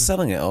 They're not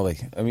selling it, are they?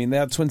 I mean, they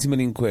had 20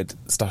 million quid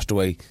stashed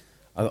away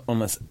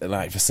on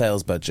for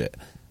sales budget.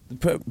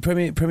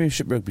 The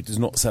Premiership Rugby does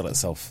not sell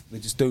itself. They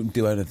just don't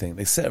do anything.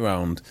 They sit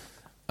around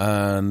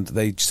and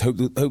they just hope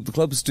the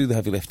clubs do the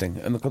heavy lifting,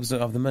 and the clubs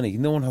don't have the money.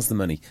 No one has the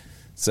money.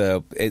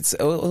 So it's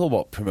all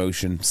about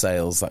promotion,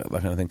 sales, that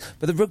kind of thing.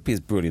 But the rugby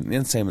is brilliant. The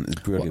entertainment is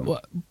brilliant.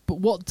 But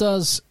what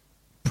does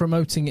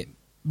promoting it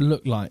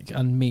look like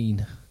and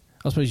mean?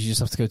 I suppose you just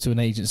have to go to an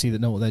agency that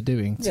know what they're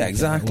doing. Yeah,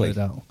 exactly. Get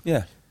that word out.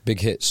 Yeah,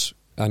 big hits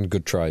and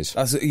good tries.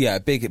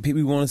 Big.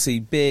 People want to see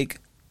big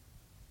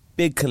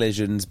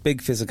collisions,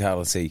 big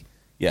physicality.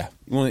 Yeah,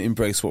 you want to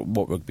embrace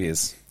what rugby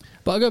is.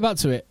 But I go back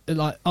to it.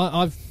 Like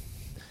I've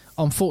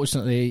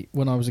unfortunately,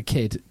 when I was a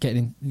kid,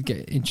 getting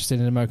interested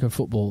in American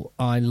football,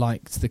 I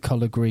liked the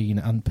colour green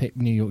and picked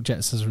New York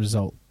Jets as a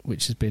result,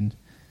 which has been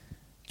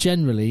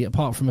generally,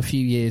 apart from a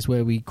few years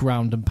where we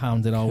ground and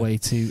pounded our way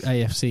to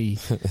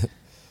AFC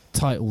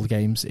title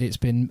games, it's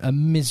been a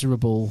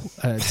miserable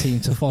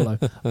team to follow.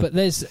 But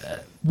there's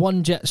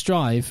one Jets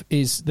drive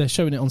they're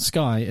showing it on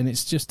Sky, and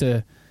it's just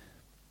a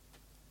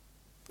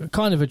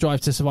kind of a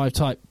Drive to Survive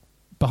type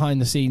behind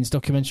the scenes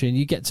documentary, and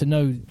you get to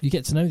know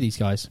these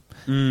guys.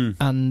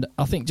 And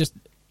I think just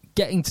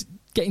getting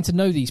to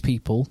know these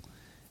people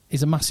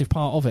is a massive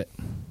part of it.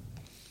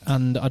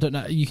 And I don't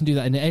know, you can do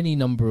that in any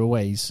number of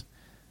ways,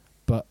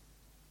 but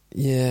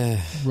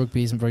yeah,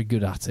 rugby isn't very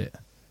good at it.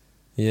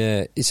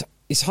 Yeah,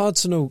 it's hard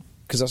to know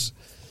because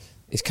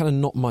it's kind of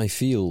not my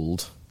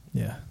field.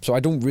 Yeah, so I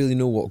don't really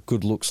know what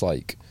good looks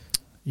like.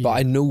 Yeah. But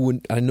I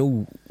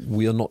know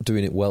we are not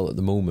doing it well at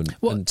the moment,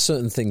 and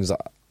certain things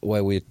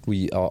where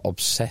we are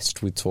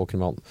obsessed with talking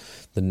about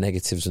the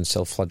negatives and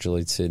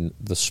self-flagellating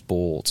the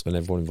sport and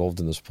everyone involved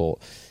in the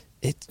sport,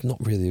 it's not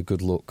really a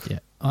good look. Yeah,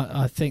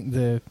 I think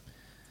the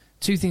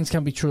two things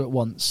can be true at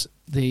once.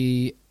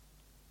 The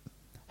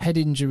head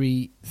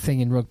injury thing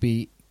in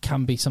rugby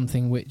can be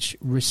something which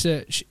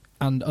research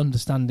and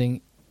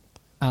understanding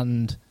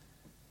and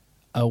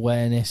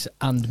awareness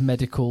and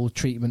medical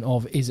treatment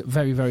of is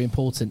very, very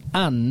important.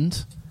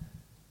 And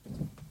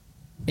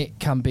it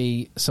can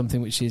be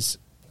something which is...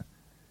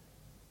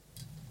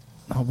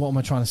 what am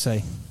I trying to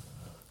say?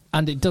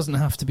 And it doesn't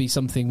have to be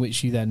something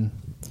which you then...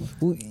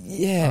 Well,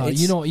 yeah.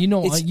 you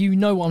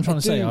know what I'm trying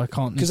to say. I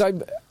can't... Because I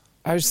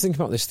was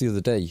thinking about this the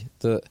other day,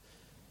 that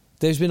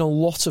there's been a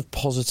lot of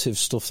positive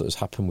stuff that has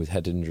happened with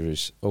head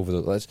injuries over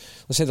let's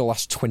say the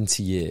last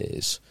 20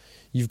 years.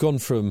 You've gone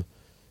from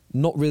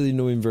not really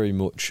knowing very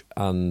much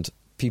and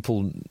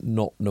people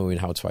not knowing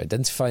how to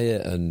identify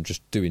it and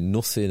just doing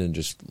nothing and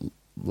just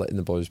letting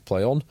the boys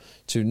play on,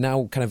 to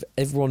now kind of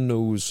everyone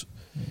knows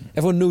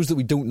that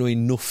we don't know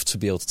enough to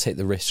be able to take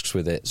the risks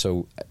with it.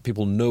 So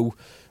people know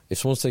if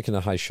someone's taking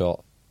a high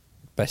shot,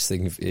 best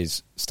thing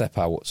is step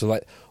out. So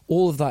like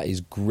all of that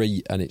is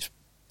great and it's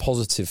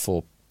positive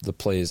for the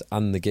players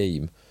and the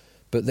game.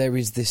 But there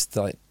is this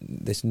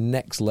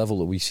next level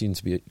that we seem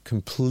to be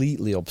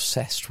completely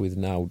obsessed with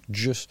now,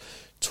 just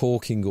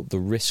talking up the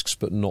risks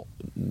but none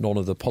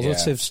of the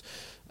positives,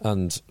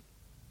 and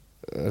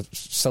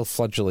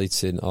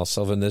self-flagellating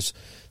ourselves. And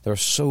there are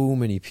so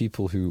many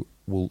people who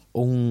will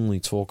only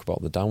talk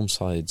about the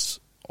downsides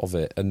of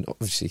it, and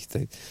obviously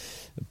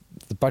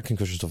the bad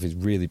concussion stuff is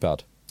really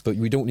bad. But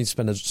we don't need to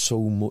spend so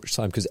much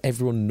time because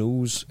everyone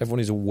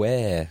is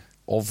aware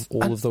of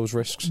all of those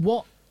risks.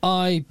 What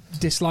I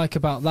dislike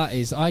about that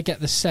is I get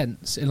the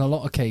sense in a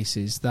lot of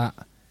cases that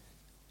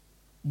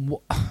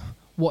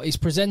what is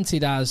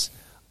presented as,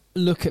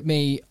 look at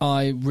me,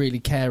 I really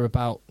care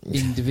about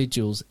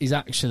individuals, is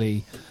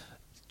actually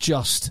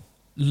just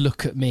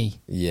look at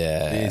me.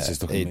 Yeah, it is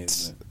just look at me,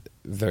 isn't it?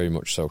 Very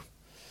much so.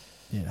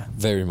 Yeah.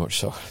 Very much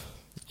so.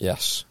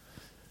 Yes.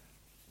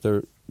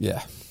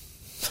 Yeah.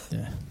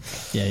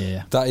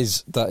 That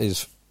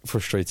is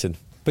frustrating.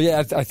 But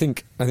yeah, I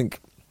think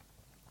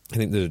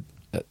the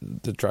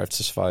Drive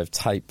to Survive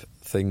type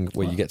thing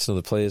where you get to know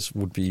the players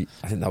would be,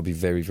 I think that would be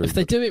very, very if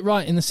they do it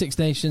right in the Six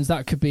Nations,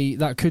 that could be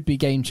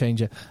game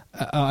changer.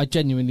 I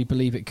genuinely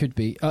believe it could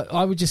be.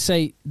 I would just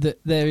say that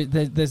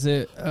there's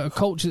a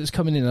culture that's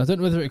coming in. I don't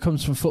know whether it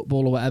comes from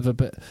football or whatever,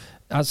 but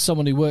as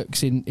someone who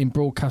works in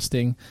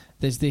broadcasting,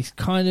 there's this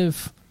kind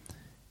of,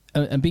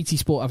 and BT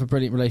Sport have a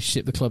brilliant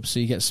relationship with the club, so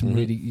you get some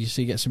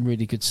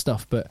really good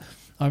stuff. But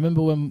I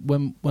remember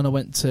when I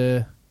went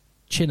to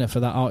China for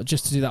that,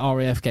 just to do that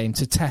RAF game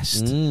to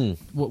test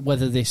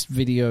whether this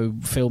video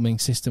filming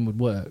system would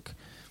work,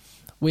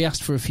 we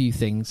asked for a few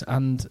things,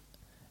 and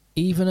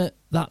even at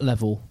that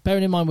level,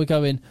 bearing in mind we're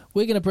going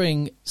to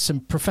bring some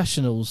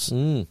professionals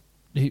and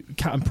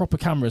proper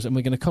cameras, and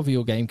we're going to cover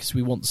your game because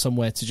we want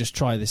somewhere to just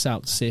try this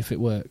out to see if it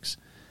works.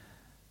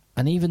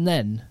 And even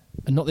then,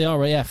 and not the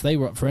RAF, they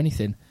were up for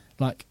anything.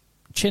 Like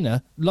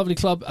China, lovely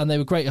club, and they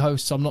were great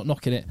hosts, so I'm not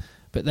knocking it.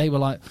 But they were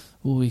like,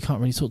 "Oh, we can't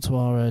really talk to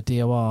our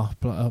DOR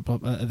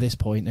at this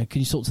point. Can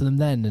you talk to them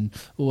then?" And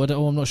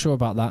I'm not sure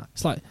about that.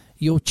 It's like,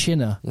 you're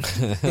China,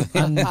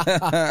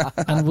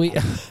 and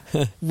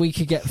we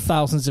could get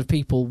thousands of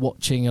people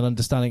watching and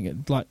understanding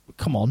it. Like,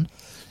 come on.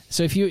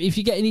 So if you're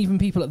getting even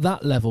people at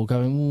that level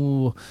going,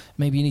 "Oh,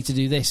 maybe you need to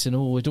do this," and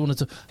 "Oh, we don't want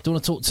to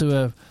talk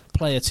to a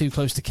player too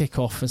close to kick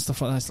off," and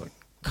stuff like that. It's like,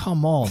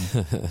 come on,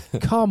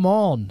 come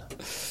on.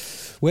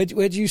 Where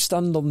do you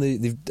stand on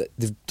they've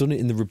done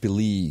it in the Rugby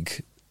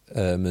League,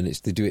 and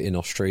they do it in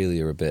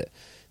Australia a bit,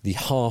 the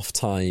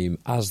half-time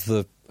as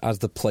the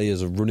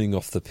players are running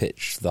off the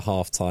pitch, the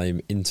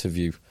half-time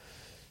interview.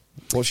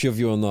 What's your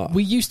view on that?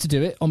 We used to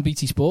do it on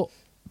BT Sport,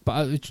 but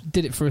I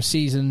did it for a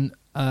season,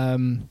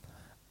 and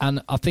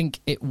I think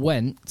it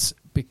went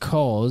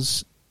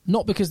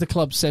not because the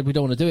club said we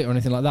don't want to do it or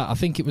anything like that. I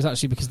think it was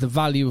actually because the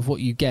value of what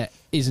you get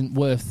isn't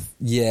worth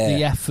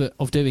the effort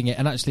of doing it.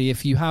 And actually,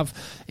 if you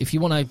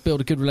want to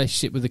build a good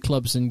relationship with the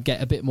clubs and get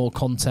a bit more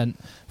content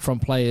from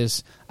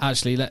players,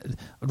 actually, I'd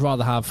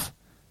rather have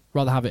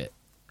it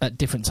at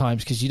different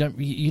times, because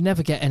you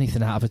never get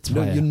anything out of it.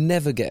 No, you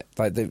never get,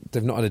 like,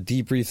 they've not had a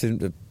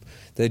debrief.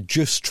 They're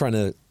just trying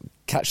to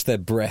catch their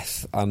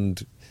breath and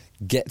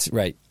get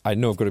right. I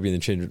know I've got to be in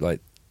the change room.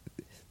 Like,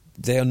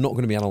 they are not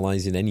going to be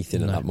analysing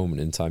anything at that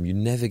moment in time. You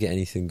never get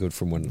anything good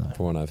from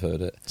when I've heard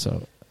it.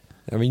 So,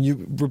 I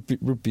mean,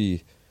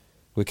 rugby,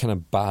 we're kind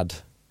of bad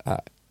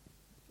at,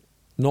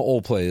 not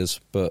all players,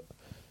 but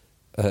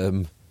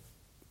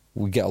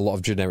we get a lot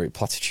of generic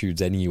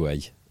platitudes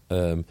anyway.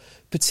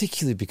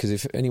 Particularly because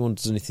if anyone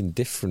does anything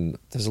different,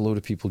 there's a load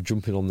of people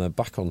jumping on their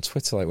back on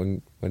Twitter, like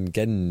when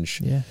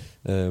Genge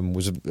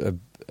was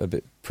a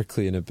bit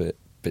prickly and a bit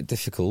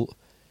difficult,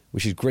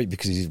 which is great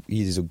because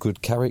he is a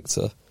good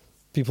character.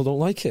 People don't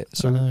like it.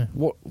 So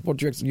what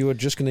do you expect? You are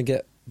just going to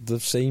get the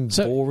same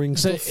boring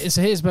stuff?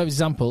 So here's a perfect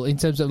example. In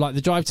terms of like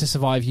the Drive to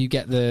Survive, you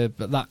get you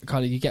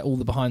get all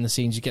the behind the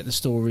scenes, you get the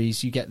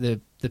stories, you get the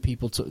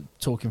people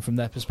talking from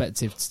their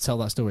perspective to tell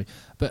that story.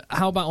 But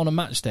how about on a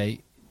match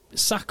day,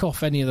 sack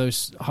off any of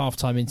those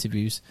halftime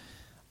interviews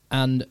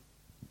and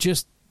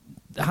just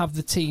have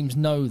the teams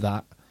know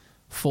that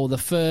for the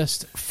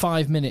first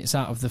 5 minutes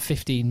out of the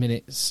 15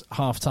 minutes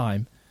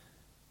halftime,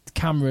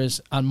 cameras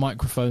and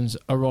microphones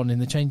are on in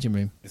the changing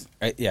room.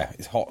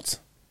 It's hot.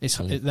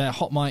 They're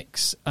hot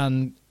mics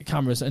and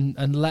cameras,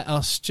 and let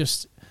us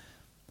just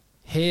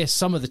hear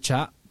some of the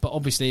chat, but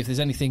obviously if there's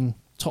anything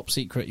top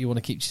secret you want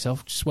to keep to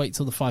yourself, just wait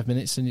till the 5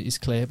 minutes and it's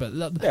clear. But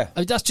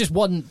that's just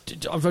one.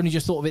 I've only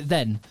just thought of it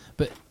then,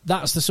 but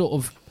that's the sort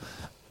of,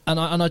 and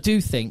I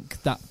do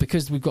think that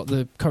because we've got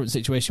the current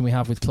situation we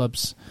have with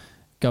clubs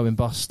going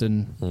bust,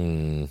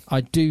 and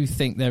I do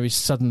think there is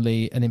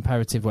suddenly an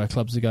imperative where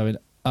clubs are going,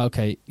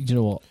 okay, you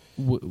know what,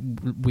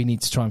 we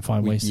need to try and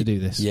find ways to do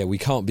this. Yeah, we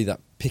can't be that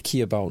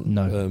picky about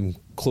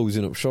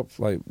closing up shop.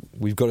 Like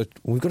we've got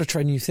to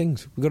try new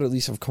things. We've got to at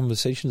least have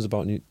conversations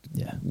about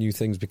new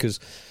things, because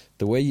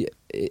the way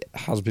it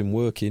has been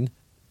working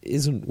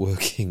isn't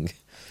working.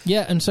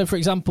 Yeah, and so for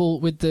example,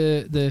 with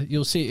the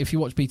you'll see if you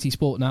watch BT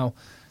Sport now,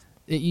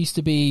 it used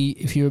to be,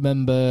 if you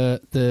remember,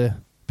 the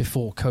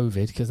before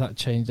COVID, because that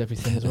changed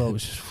everything as well.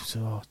 Which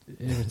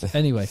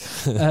anyway.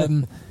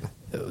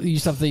 We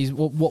used to have these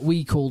what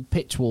we called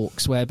pitch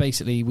walks, where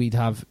basically we'd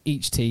have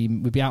each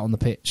team, we'd be out on the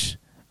pitch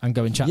and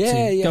go and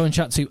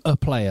chat to a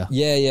player.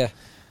 Yeah.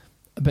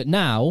 But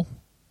now,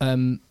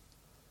 and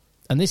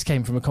this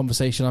came from a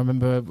conversation. I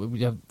remember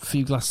we had a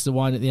few glasses of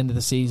wine at the end of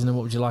the season, and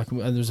what would you like?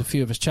 And there was a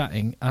few of us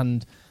chatting,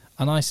 and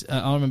I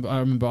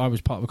remember I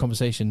was part of a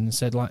conversation and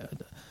said, like,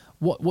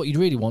 what you'd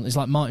really want is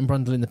like Martin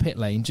Brundle in the pit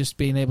lane, just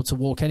being able to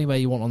walk anywhere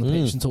you want on the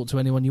pitch and talk to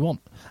anyone you want.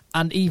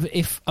 And even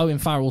if Owen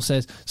Farrell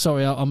says,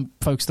 sorry, I'm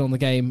focused on the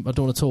game, I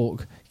don't want to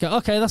talk, you go,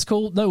 okay, that's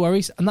cool, no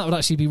worries. And that would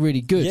actually be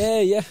really good.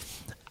 Yeah.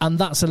 And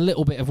that's a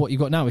little bit of what you've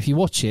got now. If you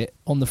watch it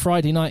on the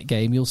Friday night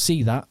game, you'll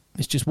see that.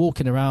 It's just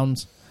walking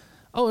around.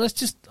 Oh,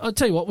 I'll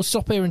tell you what, we'll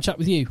stop here and chat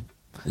with you.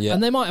 Yeah.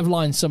 And they might have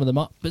lined some of them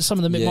up, but some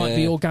of them it might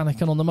be organic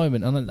and on the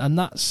moment. And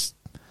that's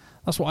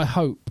what I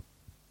hope.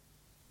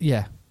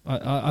 Yeah.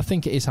 I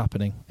think it is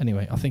happening.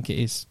 Anyway, I think it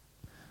is.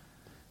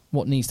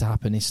 What needs to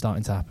happen is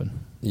starting to happen.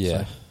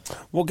 Yeah. So.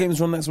 What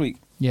games run next week?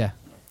 Yeah.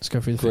 Let's go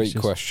through the Great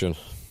fixtures. question.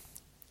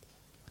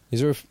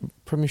 Is there a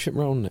Premiership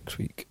round next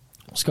week?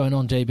 What's going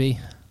on, JB?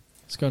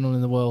 What's going on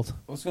in the world?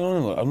 What's going on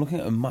in the world? I'm looking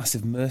at a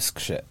massive Maersk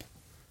ship.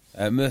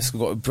 Maersk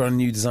have got a brand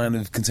new design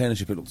of container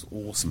ship. It looks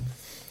awesome.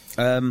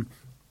 Other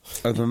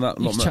than that,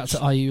 not much. Chat to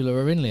Ayula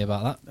or Inley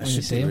about that when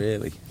you see him.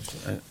 Really.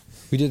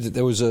 We did.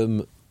 There was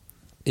in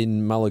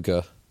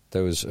Malaga.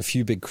 There was a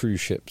few big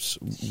cruise ships,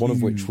 one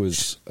of which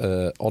was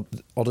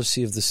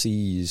Odyssey of the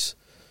Seas,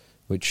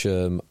 which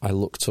I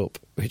looked up,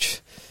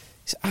 which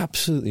is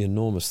absolutely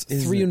enormous.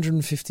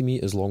 350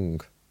 metres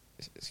long.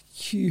 It's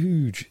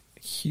huge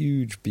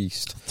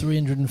beast.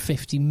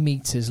 350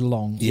 metres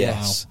long.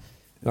 Yes.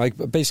 Wow.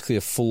 Like basically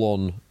a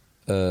full-on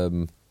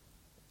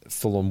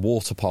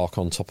water park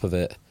on top of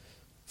it.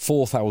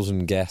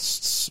 4,000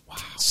 guests,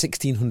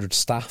 1,600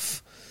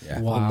 staff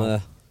on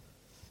there.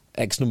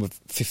 X number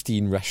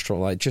 15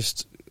 restaurant, like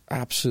just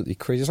absolutely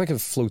crazy. It's like a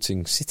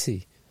floating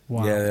city.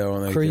 Wow. Yeah, they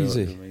are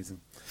crazy. Amazing.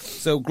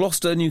 So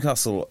Gloucester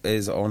Newcastle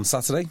is on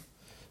Saturday.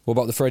 What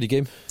about the Friday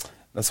game?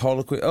 That's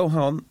Harlequin. Oh, hang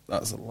on,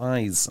 that's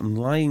lies. I'm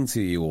lying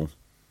to you all.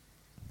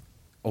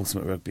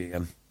 Ultimate Rugby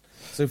again.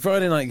 So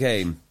Friday night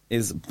game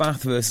is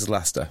Bath versus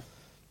Leicester.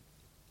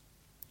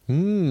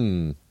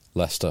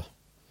 Leicester.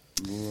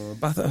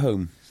 Bath at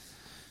home.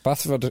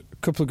 Bath have had a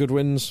couple of good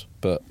wins,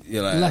 but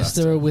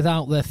Leicester are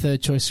without their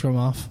third choice scrum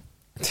half.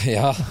 They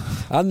are,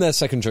 and their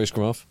second choice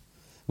scrum half.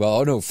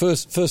 Well, no,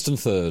 first and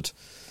third.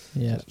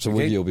 Yeah. So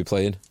Wiggy will be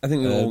playing. I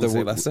think we'll all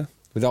say Leicester.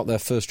 Without their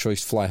first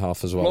choice fly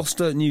half as well.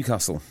 Gloucester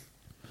Newcastle.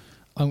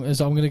 I'm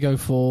going to go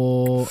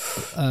for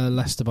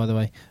Leicester, by the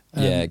way.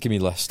 Yeah, give me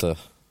Leicester.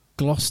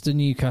 Gloucester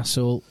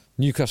Newcastle.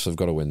 Newcastle have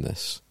got to win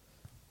this.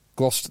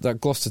 That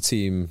Gloucester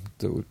team,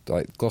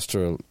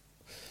 Gloucester are,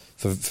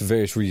 for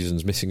various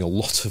reasons, missing a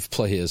lot of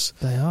players.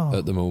 They are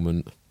at the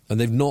moment, and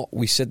they've not.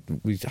 We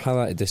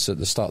highlighted this at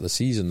the start of the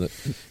season that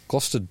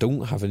Gloucester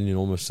don't have an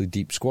enormously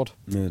deep squad.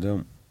 No, they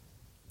don't.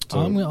 So,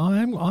 I'm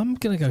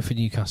going to go for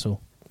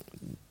Newcastle.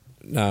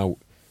 Now,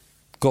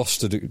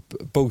 Gloucester,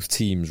 both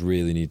teams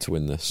really need to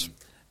win this.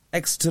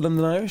 Exeter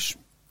London Irish.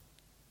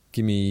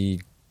 Give me.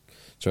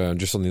 Sorry, I'm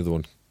just on the other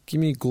one. Give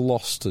me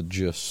Gloucester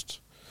just.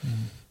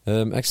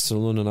 Exeter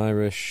London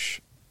Irish.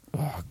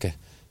 Oh, okay.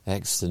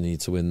 Exeter need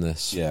to win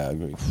this. Yeah, I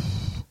agree.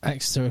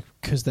 Exeter,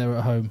 because they're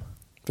at home.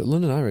 But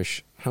London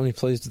Irish, how many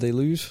players did they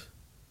lose?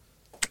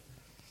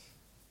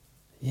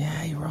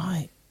 Yeah, you're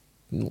right.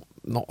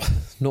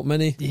 Not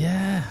many.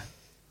 Yeah.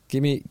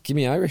 Give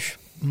me Irish.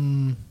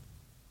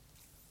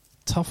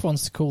 Tough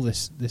ones to call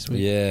this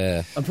week.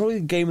 Yeah. And probably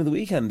the game of the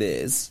weekend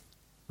is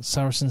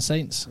Saracen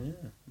Saints. Yeah.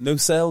 No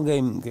Sale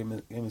game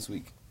this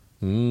week.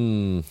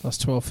 That's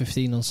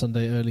 12:15 on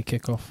Sunday, early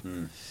kickoff.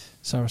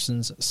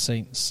 Saracens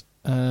Saints.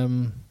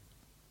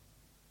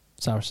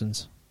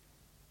 Saracens.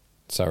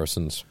 Yeah.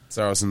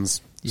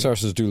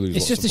 Saracens do lose.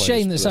 It's just a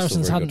shame that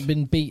Saracens hadn't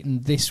been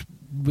beaten this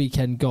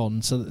weekend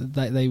gone, so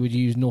that they would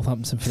use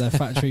Northampton for their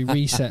factory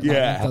reset like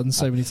they've done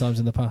so many times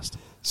in the past.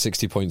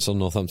 60 points on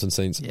Northampton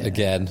Saints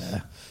again.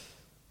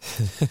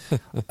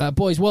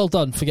 Boys, well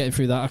done for getting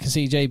through that. I can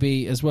see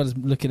JB, as well as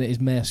looking at his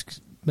Maersk.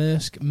 I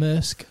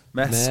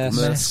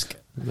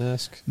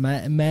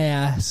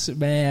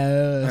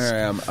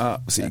am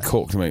absolutely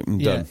corked, mate. I'm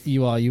done.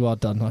 You are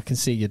done. I can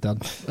see you're done.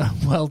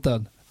 Well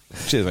done.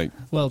 Cheers, mate.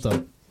 Well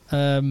done.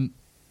 Yeah,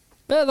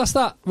 that's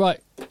that. Right,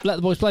 let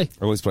the boys play.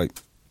 Always play.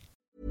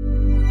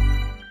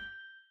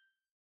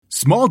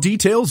 Small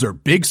details are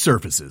big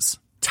surfaces.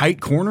 Tight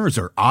corners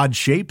are odd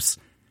shapes.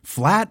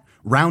 Flat,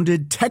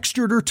 rounded,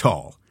 textured, or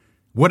tall.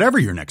 Whatever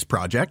your next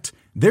project,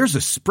 there's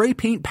a spray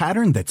paint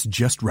pattern that's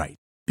just right.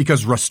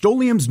 Because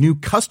Rust-Oleum's new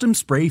Custom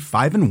Spray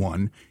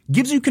 5-in-1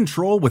 gives you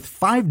control with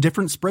 5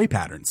 different spray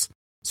patterns.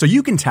 So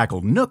you can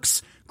tackle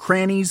nooks,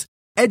 crannies,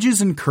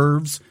 edges, and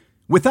curves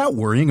without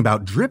worrying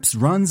about drips,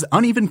 runs,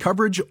 uneven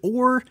coverage,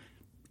 or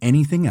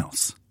anything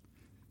else.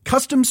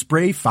 Custom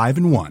Spray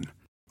 5-in-1.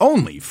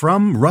 Only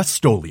from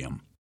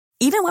Rust-Oleum.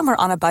 Even when we're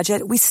on a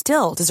budget, we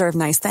still deserve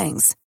nice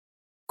things.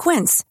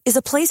 Quince is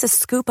a place to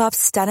scoop up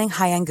stunning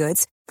high-end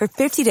goods for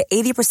 50 to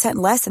 80%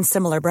 less than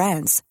similar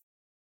brands.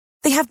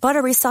 They have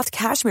buttery soft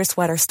cashmere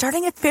sweaters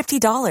starting at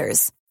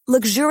 $50,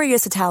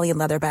 luxurious Italian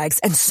leather bags,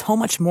 and so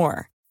much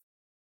more.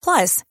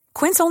 Plus,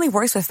 Quince only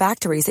works with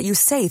factories that use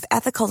safe,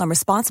 ethical, and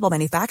responsible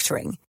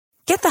manufacturing.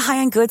 Get the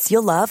high-end goods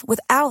you'll love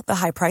without the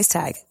high price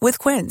tag with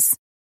Quince.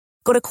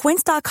 Go to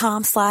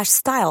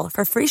quince.com/style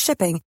for free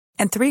shipping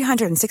and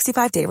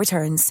 365-day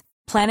returns.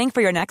 Planning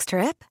for your next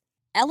trip?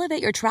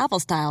 Elevate your travel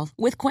style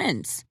with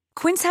Quince.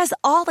 Quince has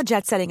all the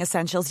jet-setting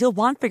essentials you'll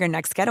want for your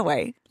next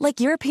getaway, like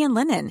European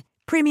linen,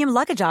 premium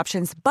luggage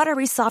options,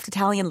 buttery soft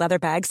Italian leather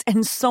bags,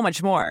 and so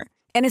much more.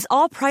 And is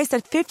all priced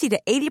at 50 to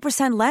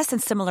 80% less than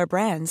similar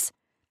brands.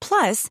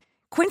 Plus,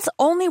 Quince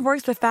only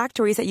works with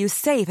factories that use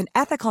safe and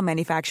ethical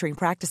manufacturing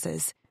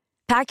practices.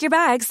 Pack your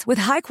bags with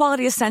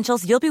high-quality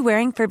essentials you'll be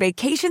wearing for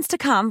vacations to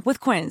come with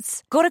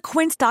Quince. Go to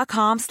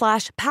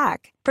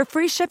quince.com/pack for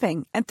free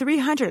shipping and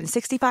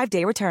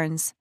 365-day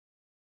returns.